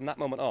silhouette. From that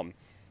moment on,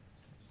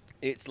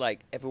 it's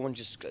like everyone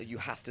you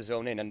have to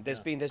zone in, and there's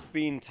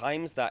been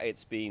times that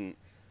it's been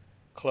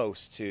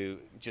close to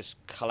just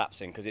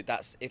collapsing, because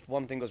that's if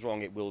one thing goes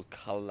wrong, it will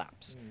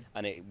collapse,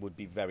 and it would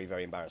be very,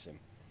 very embarrassing.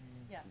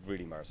 Yeah.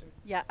 Really embarrassing.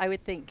 Yeah, I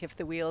would think if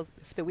the wheels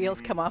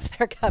come off,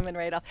 they're coming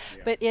right off.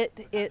 Yeah. But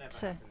it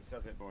happens,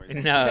 does it,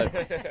 boys? No.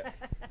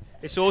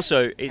 It's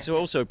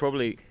also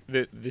probably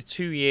the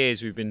 2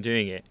 years we've been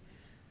doing it.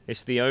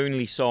 It's the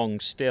only song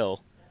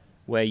still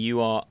where you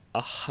are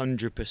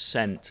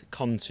 100%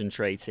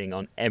 concentrating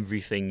on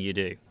everything you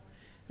do.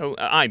 Oh,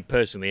 I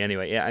personally,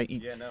 anyway. Yeah.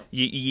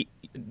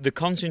 The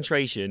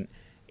concentration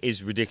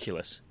is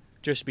ridiculous.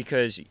 Just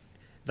because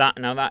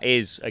that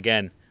is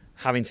again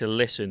having to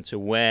listen to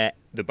where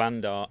the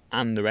band are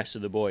and the rest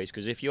of the boys,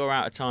 because if you're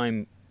out of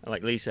time,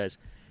 like Lee says,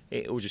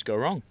 it will just go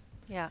wrong.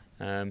 Yeah.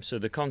 So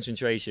the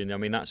concentration, I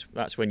mean,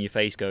 that's when your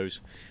face goes.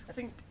 I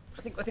think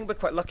we're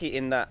quite lucky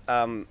in that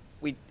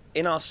we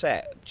in our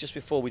set just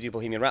before we do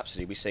Bohemian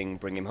Rhapsody, we sing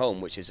 "Bring Him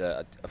Home," which is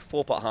a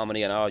 4-part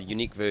harmony and our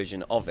unique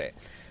version of it.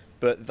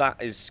 But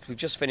we've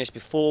just finished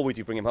before we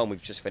do "Bring Him Home."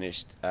 We've just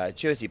finished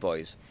Jersey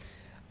Boys.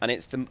 And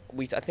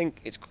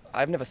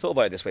I've never thought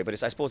about it this way, but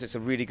I suppose it's a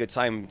really good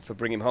time for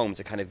Bring Him Home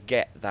to kind of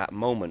get that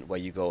moment where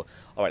you go,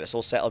 all right, let's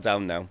all settle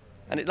down now.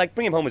 And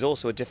Bring Him Home is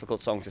also a difficult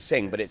song to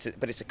sing, but it's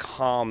a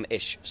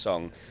calm-ish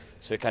song.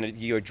 So kind of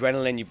your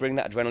adrenaline, you bring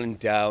that adrenaline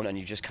down, and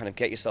you just kind of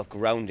get yourself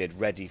grounded,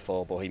 ready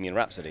for Bohemian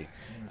Rhapsody.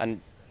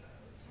 And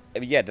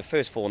the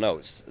first 4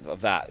 notes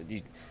of that,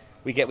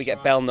 we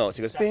get bell notes.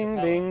 It goes bing,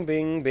 bing,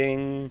 bing,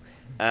 bing,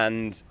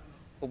 and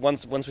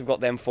once we've got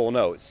them 4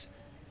 notes,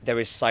 there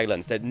is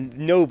silence. That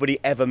nobody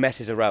ever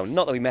messes around.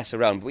 Not that we mess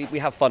around, but we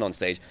have fun on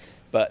stage.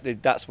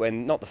 But that's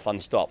when not the fun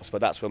stops,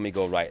 but that's when we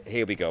go, right,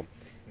 here we go.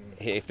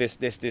 If this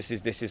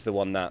is the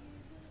one that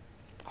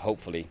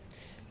hopefully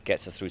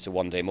gets us through to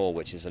One Day More,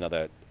 which is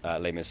another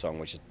Les Mis song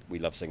which we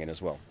love singing as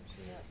well.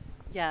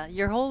 Yeah,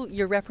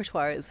 your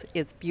repertoire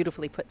is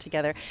beautifully put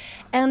together,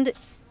 and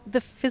the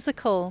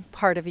physical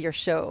part of your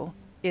show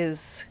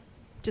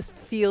just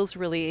feels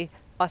really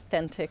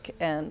authentic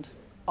and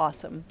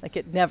awesome. Like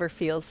it never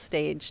feels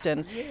staged.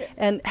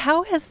 And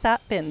how has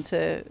that been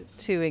to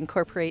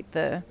incorporate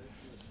the?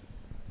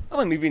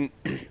 I mean,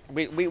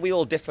 we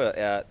all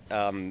differ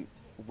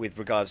with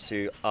regards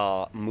to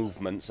our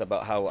movements,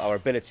 about how our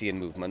ability in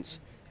movements.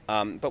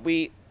 But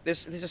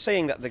there's a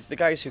saying that the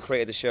guys who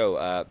created the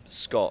show,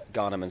 Scott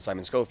Garnham and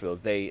Simon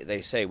Schofield,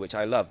 they say, which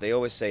I love. They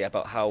always say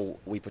about how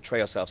we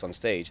portray ourselves on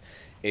stage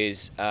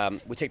is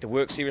we take the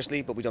work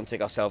seriously, but we don't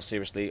take ourselves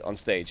seriously on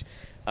stage.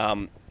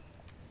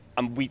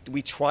 And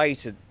we try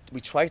to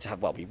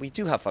have, we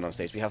do have fun on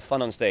stage. We have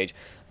fun on stage,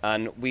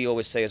 and we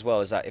always say as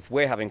well is that if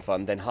we're having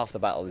fun, then half the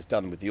battle is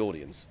done with the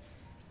audience.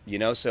 You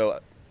know,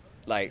 so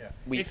like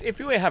if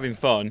we're having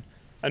fun,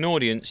 an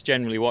audience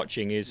generally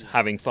watching is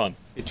having fun.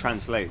 It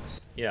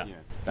translates. Yeah.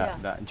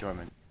 That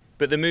enjoyment.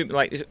 But the move,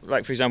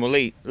 like for example,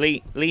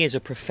 Lee is a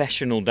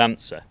professional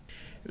dancer.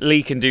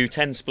 Lee can do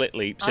 10 split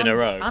leaps in a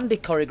row. Andy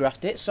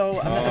choreographed it, so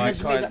I've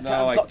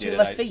got 2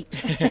 left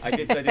feet. I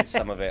did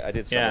some of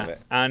it. Some of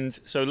it. And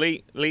so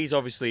Lee's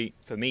obviously,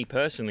 for me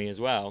personally as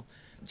well,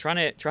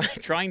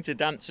 trying to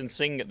dance and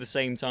sing at the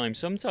same time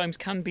sometimes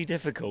can be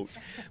difficult.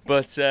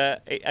 But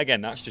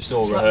again, that's just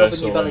all rehearsal.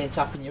 Rubbing your belly and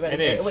tapping your head.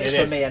 It is.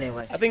 For me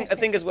anyway. I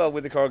think as well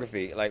with the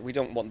choreography, like we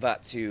don't want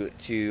that to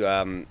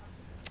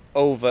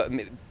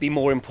be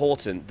more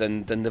important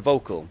than the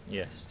vocal.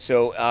 Yes.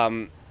 So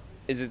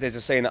there's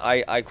a saying that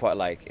I quite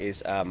like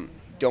is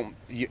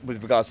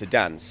with regards to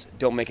dance,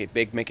 don't make it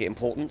big, make it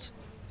important,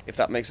 if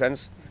that makes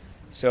sense.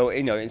 So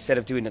instead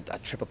of doing a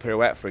triple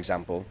pirouette, for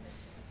example,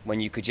 when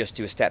you could just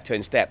do a step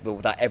turn step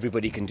that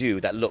everybody can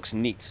do that looks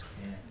neat,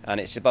 and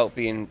it's about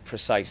being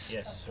precise.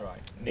 Yes, right.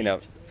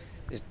 Neat.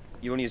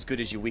 You're only as good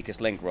as your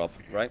weakest link, Rob,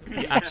 right?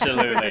 Yeah,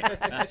 absolutely,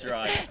 that's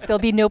right. There'll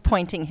be no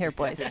pointing here,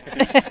 boys.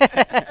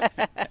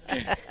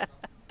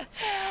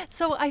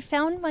 So I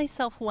found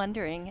myself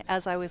wondering,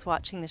 as I was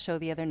watching the show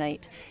the other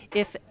night,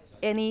 if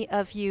any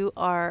of you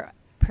are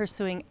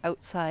pursuing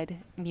outside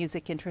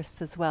music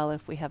interests as well,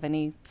 if we have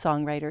any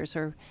songwriters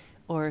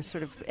or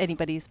sort of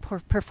anybody's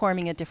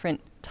performing a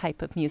different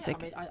type of music.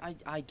 Yeah, I mean,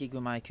 I gig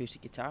with my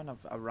acoustic guitar and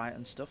I write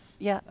and stuff.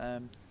 Yeah.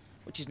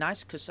 Which is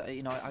nice because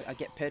I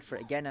get paid for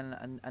it again,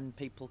 and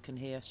people can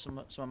hear some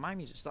of my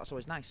music. So that's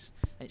always nice,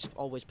 and it's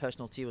always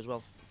personal to you as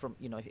well. From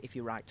if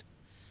you write,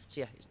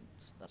 yeah,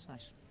 that's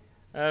nice.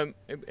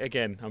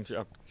 Again, I'm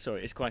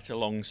sorry, it's quite a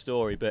long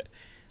story, but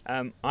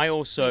I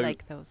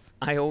like those.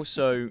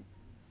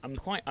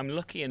 I'm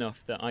lucky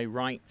enough that I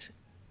write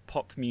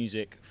pop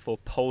music for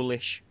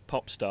Polish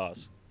pop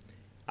stars.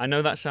 I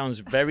know that sounds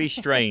very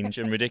strange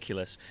and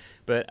ridiculous,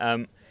 but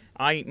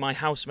my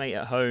housemate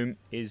at home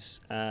is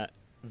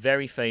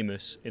very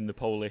famous in the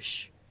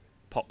Polish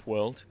pop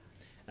world.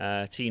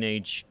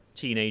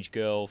 Teenage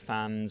girl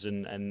fans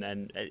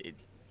and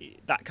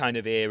that kind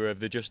of era of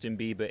the Justin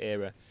Bieber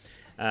era.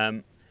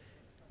 And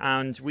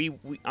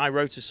I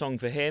wrote a song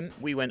for him.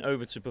 We went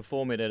over to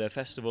perform it at a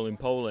festival in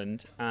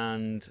Poland,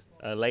 and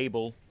a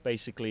label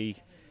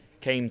basically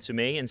came to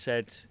me and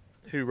said,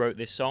 "Who wrote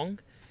this song?"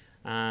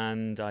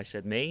 And I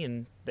said, "Me,"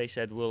 and they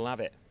said, "We'll have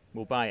it.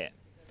 We'll buy it."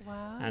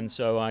 Wow. And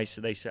so I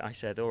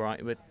said, "All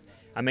right." But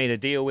I made a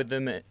deal with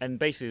them, and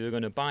basically they're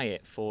going to buy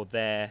it for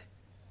their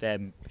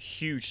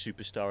huge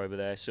superstar over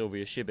there,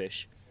 Sylwia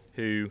Shibish,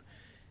 who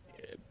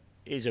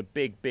is a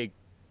big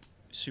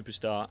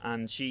superstar,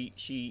 and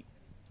she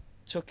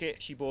took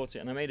it, she bought it,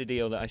 and I made a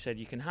deal that I said,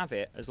 you can have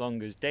it as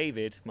long as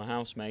David, my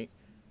housemate,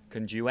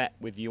 can duet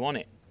with you on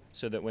it,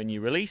 so that when you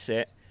release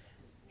it,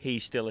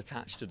 he's still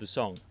attached to the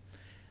song.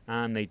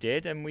 And they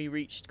did, and we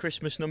reached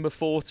Christmas number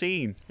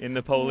 14 in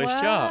the Polish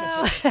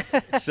charts.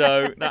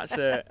 So that's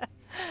a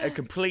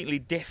completely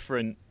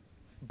different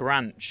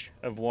branch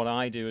of what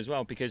I do as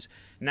well, because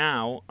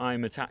now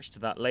I'm attached to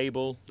that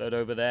label, that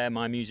over there,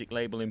 my music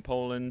label in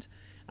Poland,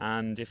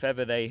 and if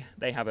ever they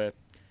have a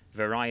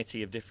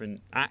variety of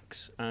different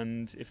acts,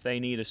 and if they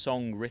need a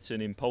song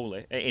written in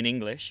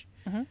English,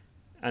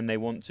 and they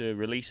want to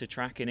release a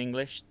track in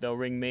English, they'll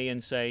ring me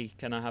and say,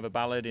 can I have a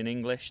ballad in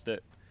English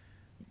that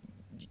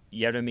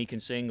Jeremy can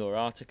sing or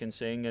Arta can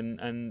sing,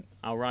 and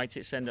I'll write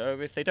it, send it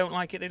over. If they don't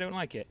like it, they don't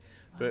like it.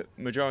 But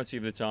majority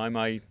of the time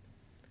I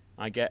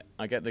get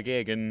the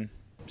gig and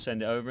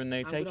send it over, and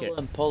they take it. I'm going to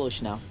learn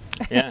Polish now.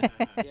 Yeah.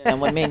 And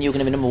when me and you're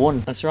going to be number one.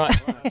 That's right.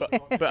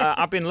 But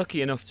I've been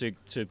lucky enough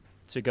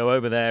to go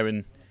over there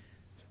and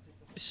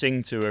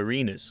sing to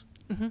arenas.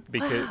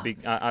 Because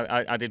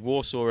I did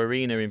Warsaw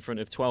Arena in front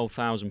of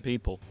 12,000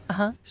 people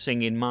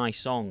singing my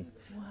song.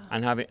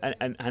 Wow.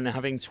 And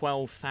having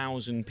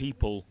 12,000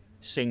 people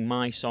sing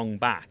my song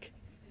back,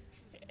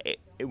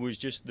 it was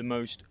just the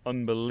most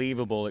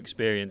unbelievable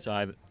experience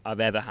I've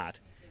ever had.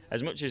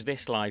 As much as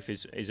this life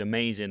is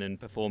amazing and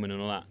performing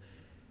and all that,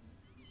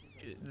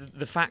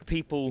 the fact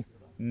people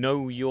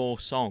know your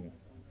song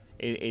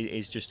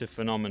is just a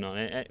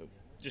phenomenon.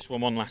 Just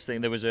one last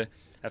thing, there was a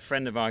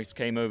friend of ours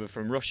came over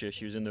from Russia.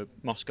 She was in the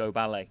Moscow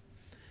Ballet,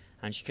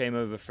 and she came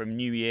over from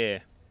New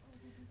Year,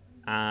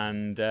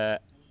 and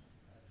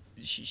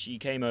she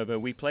came over.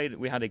 We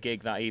had a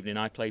gig that evening.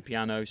 I played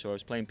piano, so I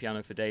was playing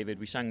piano for David.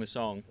 We sang the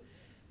song,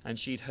 and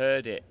she'd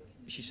heard it.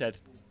 She said,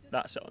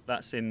 that's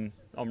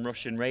on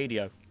Russian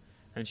radio.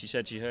 And she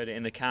said she heard it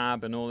in the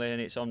cab and all that,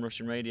 and it's on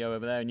Russian radio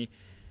over there. And you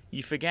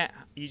just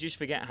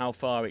forget how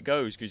far it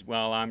goes, because,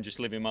 well, I'm just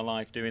living my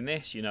life doing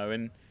this,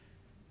 and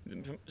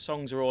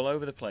songs are all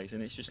over the place,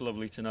 and it's just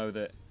lovely to know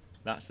that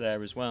that's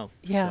there as well.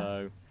 Yeah.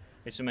 So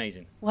it's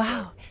amazing.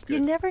 Wow. So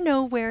you never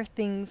know where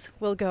things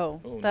will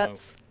go. Oh,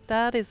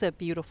 That is a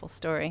beautiful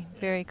story. Yeah.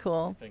 Very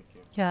cool. Thank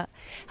you. Yeah.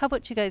 How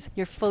about you guys?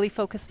 You're fully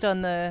focused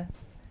on the...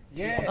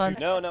 Yeah.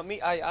 No,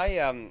 me.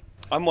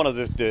 I'm one of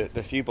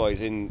the few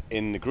boys in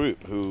the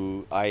group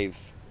who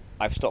I've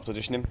stopped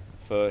auditioning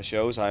for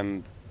shows.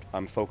 I'm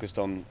focused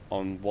on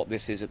what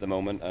this is at the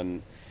moment,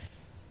 and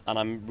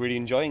I'm really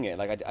enjoying it.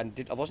 Like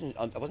I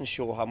wasn't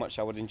sure how much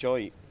I would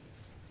enjoy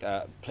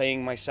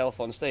playing myself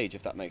on stage,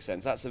 if that makes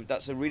sense.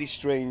 That's a really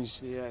strange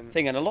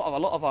thing, and a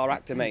lot of our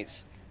actor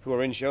mates who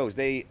are in shows,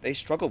 they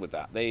struggle with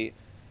that.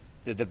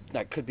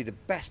 That could be the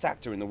best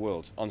actor in the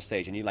world on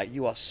stage, and you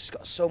got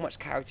so much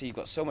character, you've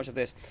got so much of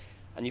this,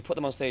 and you put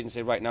them on stage and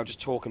say, right, now just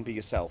talk and be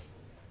yourself,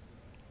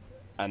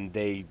 and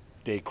they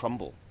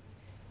crumble.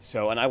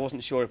 So, and I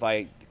wasn't sure if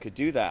I could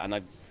do that,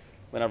 and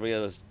when I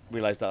realized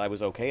that I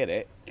was okay at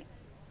it,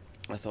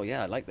 I thought,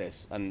 yeah, I like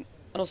this, and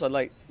also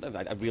I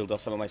reeled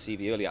off some of my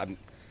CV earlier.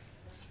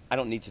 I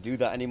don't need to do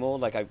that anymore.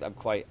 Like I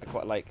quite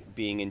like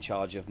being in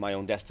charge of my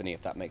own destiny,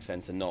 if that makes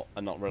sense, and not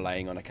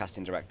relying on a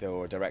casting director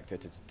or a director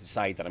to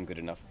decide that I'm good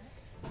enough,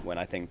 when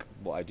I think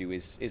what I do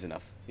is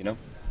enough.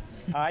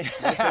 I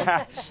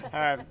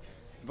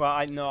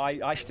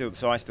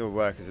still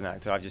work as an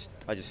actor. I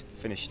just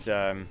finished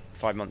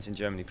 5 months in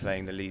Germany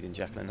playing the lead in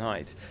Jekyll and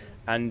Hyde,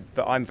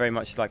 but I'm very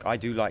much like, I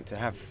do like to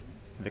have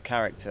the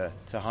character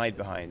to hide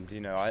behind.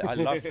 I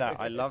love that.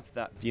 I love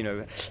that.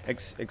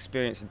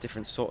 Experience a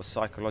different sort of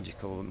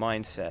psychological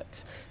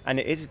mindset, and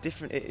it is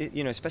different.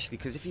 Especially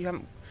because if you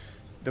haven't,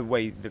 the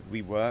way that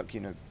we work,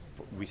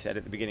 we said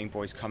at the beginning,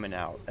 boys coming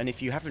out, and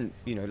if you haven't,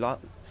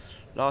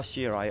 last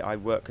year I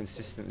worked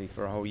consistently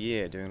for a whole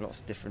year doing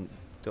lots of different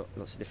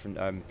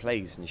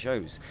plays and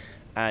shows,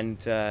 and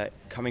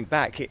coming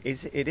back, it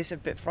is a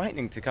bit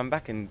frightening to come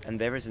back and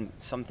there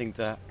isn't something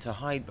to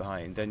hide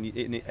behind, and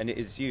it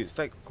is you. It's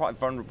quite a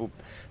vulnerable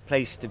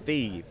place to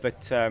be,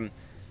 but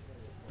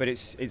but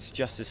it's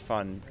just as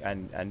fun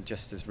and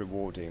just as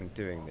rewarding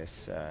doing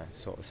this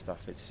sort of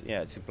stuff. It's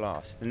a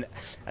blast,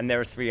 and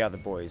there are 3 other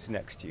boys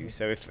next to you.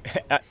 So if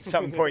at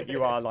some point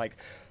you are like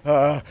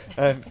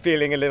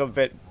feeling a little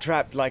bit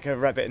trapped like a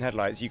rabbit in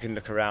headlights, you can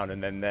look around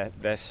and then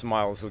their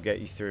smiles will get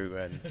you through.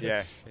 And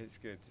yeah, it's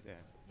good. Yeah.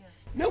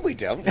 No, we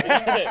don't. We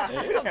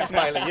don't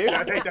smile at you.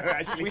 No, they don't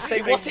actually. We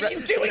say, "What are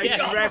you doing, They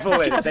John?" revel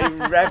in it.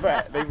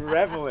 They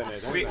revel in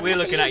it. We're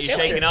looking at you,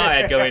 shaking our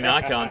head, going,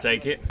 "I can't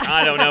take it.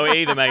 I don't know it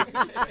either, mate."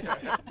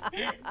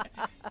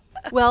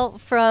 Well,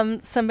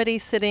 from somebody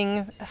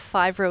sitting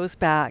 5 rows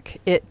back,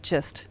 it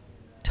just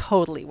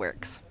totally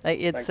works.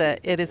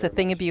 It is a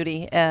thing of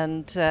beauty,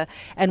 and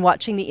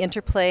watching the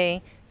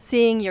interplay,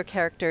 seeing your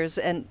characters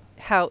and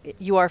how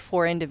you are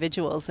 4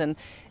 individuals, and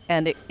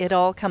it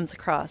all comes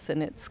across,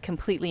 and it's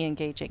completely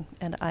engaging,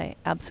 and I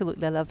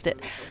absolutely loved it.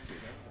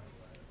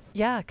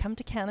 Yeah, come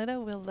to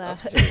Canada. We'll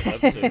love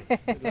to.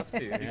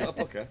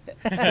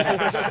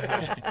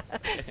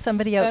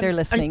 Somebody out there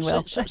listening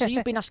will. So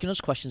you've been asking us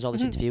questions all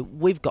this interview.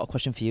 We've got a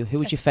question for you.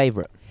 Who is your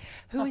favourite?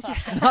 Who is your?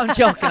 No, I'm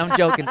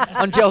joking.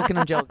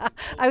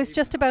 I was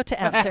just about to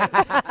answer.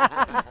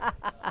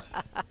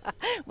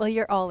 Well,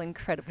 you're all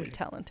incredibly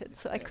talented,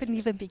 so I couldn't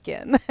even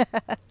begin.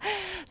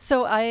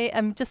 So I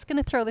am just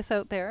going to throw this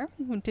out there.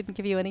 Didn't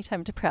give you any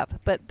time to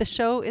prep, but the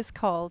show is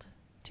called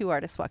 2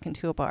 Artists Walk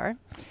Into a Bar.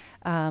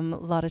 A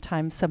lot of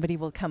times somebody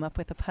will come up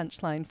with a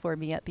punchline for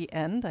me at the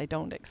end. I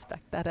don't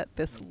expect that at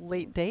this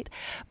late date.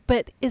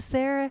 But is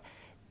there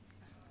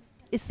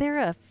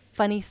a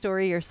funny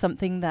story or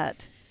something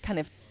that kind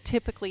of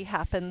typically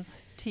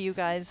happens to you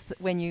guys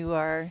when you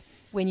are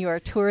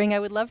touring? I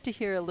would love to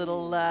hear a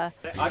little.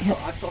 I've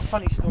got a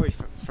funny story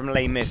from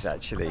Les Mis,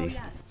 actually. Oh,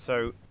 yeah.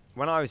 So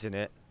when I was in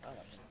it,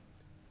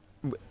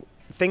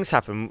 things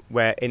happen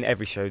where in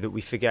every show that we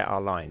forget our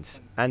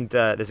lines. And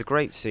there's a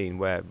great scene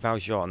where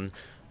Valjean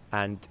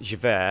and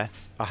Javert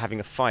are having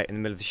a fight in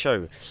the middle of the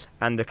show.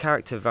 And the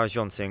character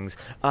Valjean sings,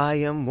 "I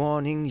am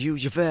warning you,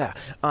 Javert.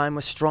 I'm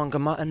a stronger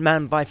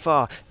man by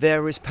far.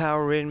 There is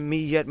power in me,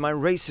 yet my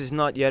race is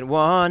not yet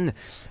won."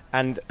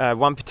 And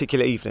one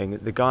particular evening,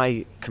 the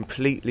guy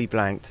completely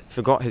blanked,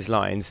 forgot his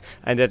lines,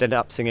 and ended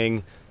up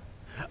singing,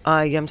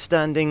 "I am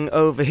standing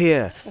over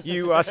here,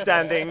 you are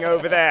standing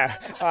over there,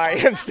 I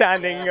am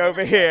standing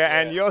over here,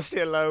 and you're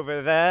still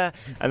over there."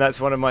 And that's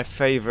one of my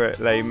favourite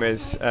Les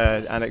Mis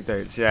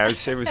anecdotes. Yeah,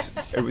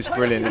 it was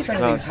brilliant. It's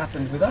class.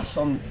 Happened with us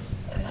on.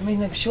 I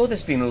mean, I'm sure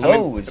there's been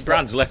loads.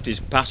 Brad's left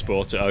his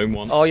passport at home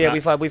once. Oh yeah,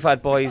 we've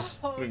had boys.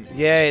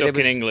 Yeah, stuck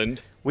in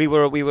England. We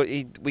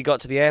got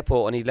to the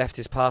airport and he left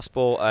his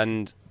passport,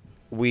 and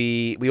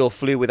we all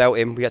flew without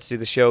him. We had to do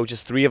the show,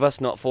 just 3 of us,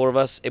 not 4 of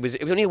us. It was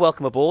only a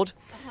welcome aboard.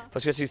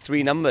 Plus we had to do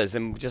 3 numbers,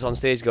 and just on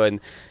stage going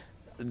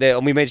there,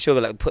 and we made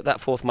sure like put that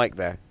 4th mic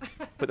there,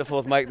 put the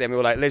 4th mic there. And we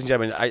were like, "Ladies and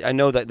gentlemen, I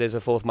know that there's a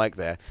 4th mic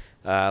there,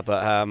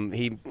 but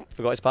he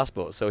forgot his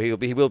passport, so he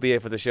will be here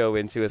for the show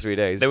in 2 or 3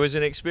 days." There was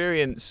an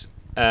experience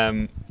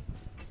on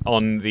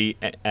the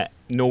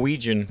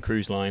Norwegian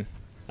cruise line.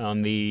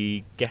 On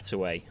the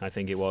Getaway, I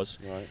think it was,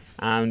 right.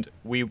 And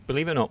we,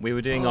 believe it or not, we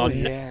were doing our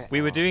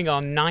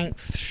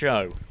 9th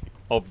show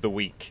of the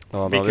week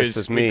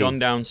because we'd gone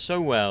down so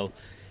well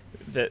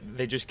that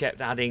they just kept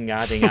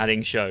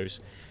adding shows.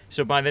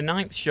 So by the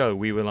 9th show,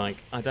 we were like,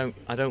 I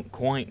don't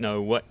quite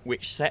know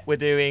which set we're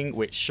doing,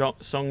 which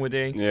song we're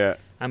doing. Yeah.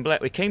 And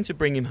we came to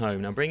Bring Him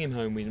Home. Now, Bring Him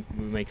Home, we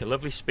make a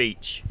lovely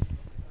speech.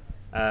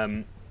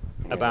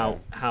 About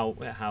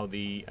how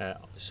the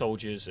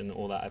soldiers and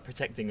all that are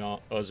protecting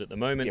us at the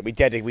moment. Yeah, we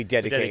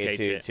dedicated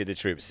it to the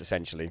troops,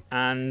 essentially.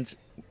 And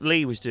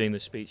Lee was doing the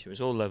speech. It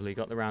was all lovely.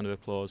 Got the round of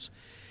applause.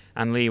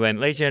 And Lee went,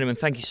 "Ladies and gentlemen,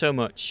 thank you so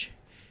much.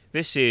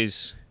 This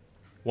is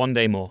One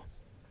Day More.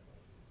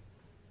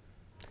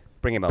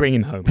 Bring him home." Bring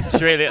him home."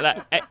 It's really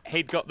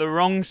he'd got the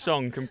wrong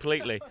song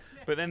completely.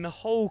 But then the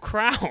whole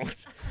crowd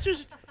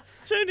just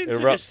turned into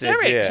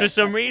hysterics for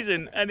some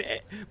reason, and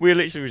we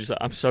literally were just like,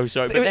 "I'm so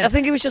sorry." But I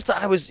think it was just that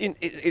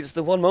it's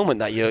the one moment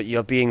that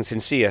you're being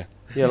sincere.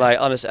 You're like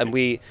honest, and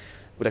we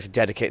would have to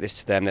dedicate this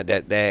to them,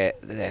 that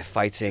they're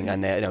fighting,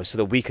 and they're so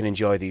that we can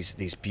enjoy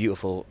these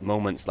beautiful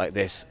moments like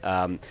this.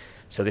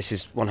 So this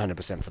is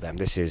 100% for them.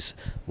 This is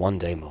One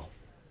Day More.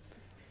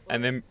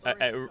 And then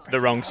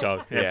the wrong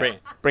song. Yeah.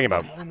 Bring him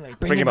home.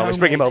 Bring him home. It's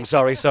Bring Him Home.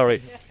 Sorry.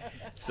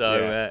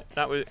 So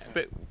that was,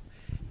 but.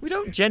 We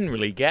don't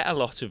generally get a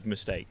lot of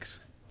mistakes,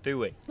 do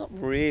we? Not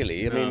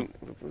really. I mean,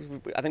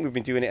 I think we've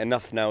been doing it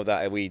enough now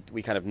that we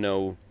kind of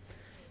know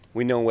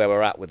where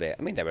we're at with it.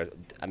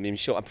 I mean,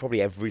 sure,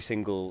 probably every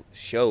single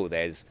show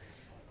there's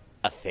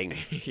a thing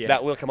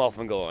that will come off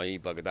and go, "Oh, you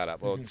buggered that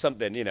up," or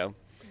something, you know.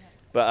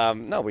 But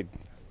no, I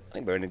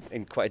think we're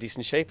in quite a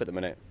decent shape at the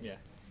minute. Yeah.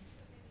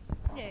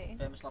 Yay.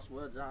 Famous last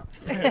words,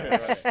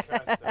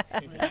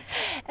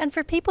 And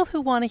for people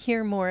who want to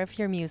hear more of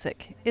your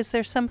music, is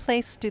there some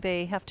place, do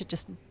they have to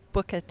just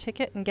book a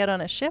ticket and get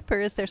on a ship,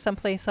 or is there some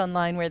place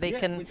online where they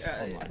can...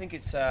 I think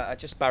it's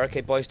just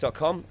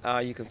barricadeboys.com.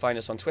 You can find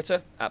us on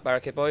Twitter,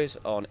 @barricadeboys,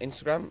 on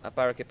Instagram,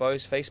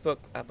 @barricadeboys, Facebook,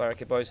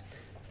 @barricadeboys.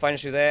 Find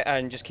us through there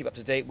and just keep up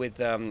to date with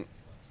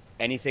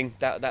anything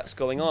that's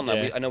going on.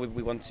 Yeah. I know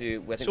we want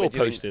to. I think It's all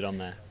posted on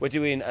there. We're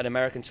doing an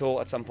American tour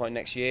at some point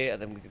next year,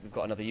 and then we've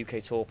got another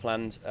UK tour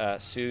planned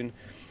soon.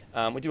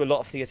 We do a lot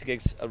of theatre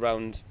gigs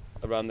around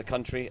the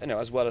country,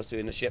 as well as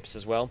doing the ships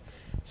as well.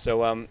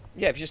 So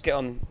if you just get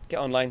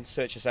online,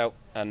 search us out,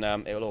 and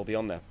it'll all be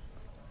on there.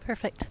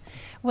 Perfect.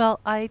 Well,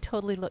 I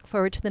totally look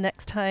forward to the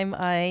next time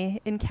I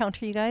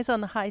encounter you guys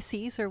on the high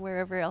seas or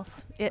wherever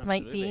else it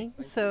might be.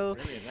 So,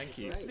 Brilliant, thank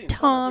you.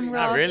 Tom,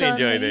 Rob, I really John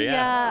enjoyed Lee, it.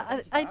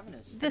 Yeah.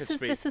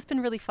 This has been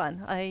really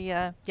fun.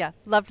 I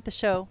loved the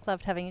show.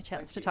 Loved having a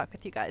chance to talk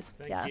with you guys.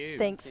 Thank you.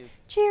 Thanks.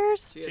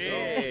 Cheers.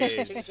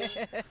 Cheers.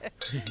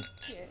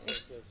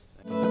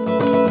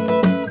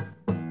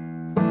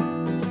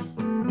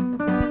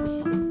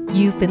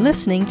 You've been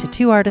listening to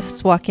Two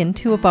Artists Walk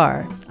Into a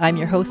Bar. I'm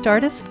your host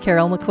artist,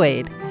 Carol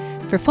McQuaid.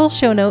 For full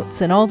show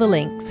notes and all the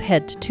links,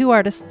 head to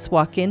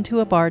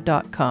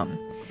twoartistswalkintoabar.com.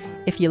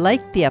 If you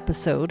liked the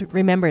episode,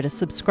 remember to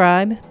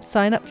subscribe,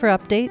 sign up for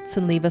updates,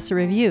 and leave us a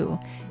review.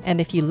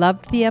 And if you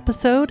loved the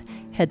episode,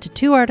 head to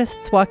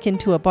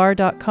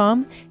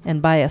twoartistswalkintoabar.com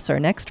and buy us our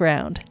next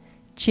round.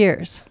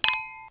 Cheers.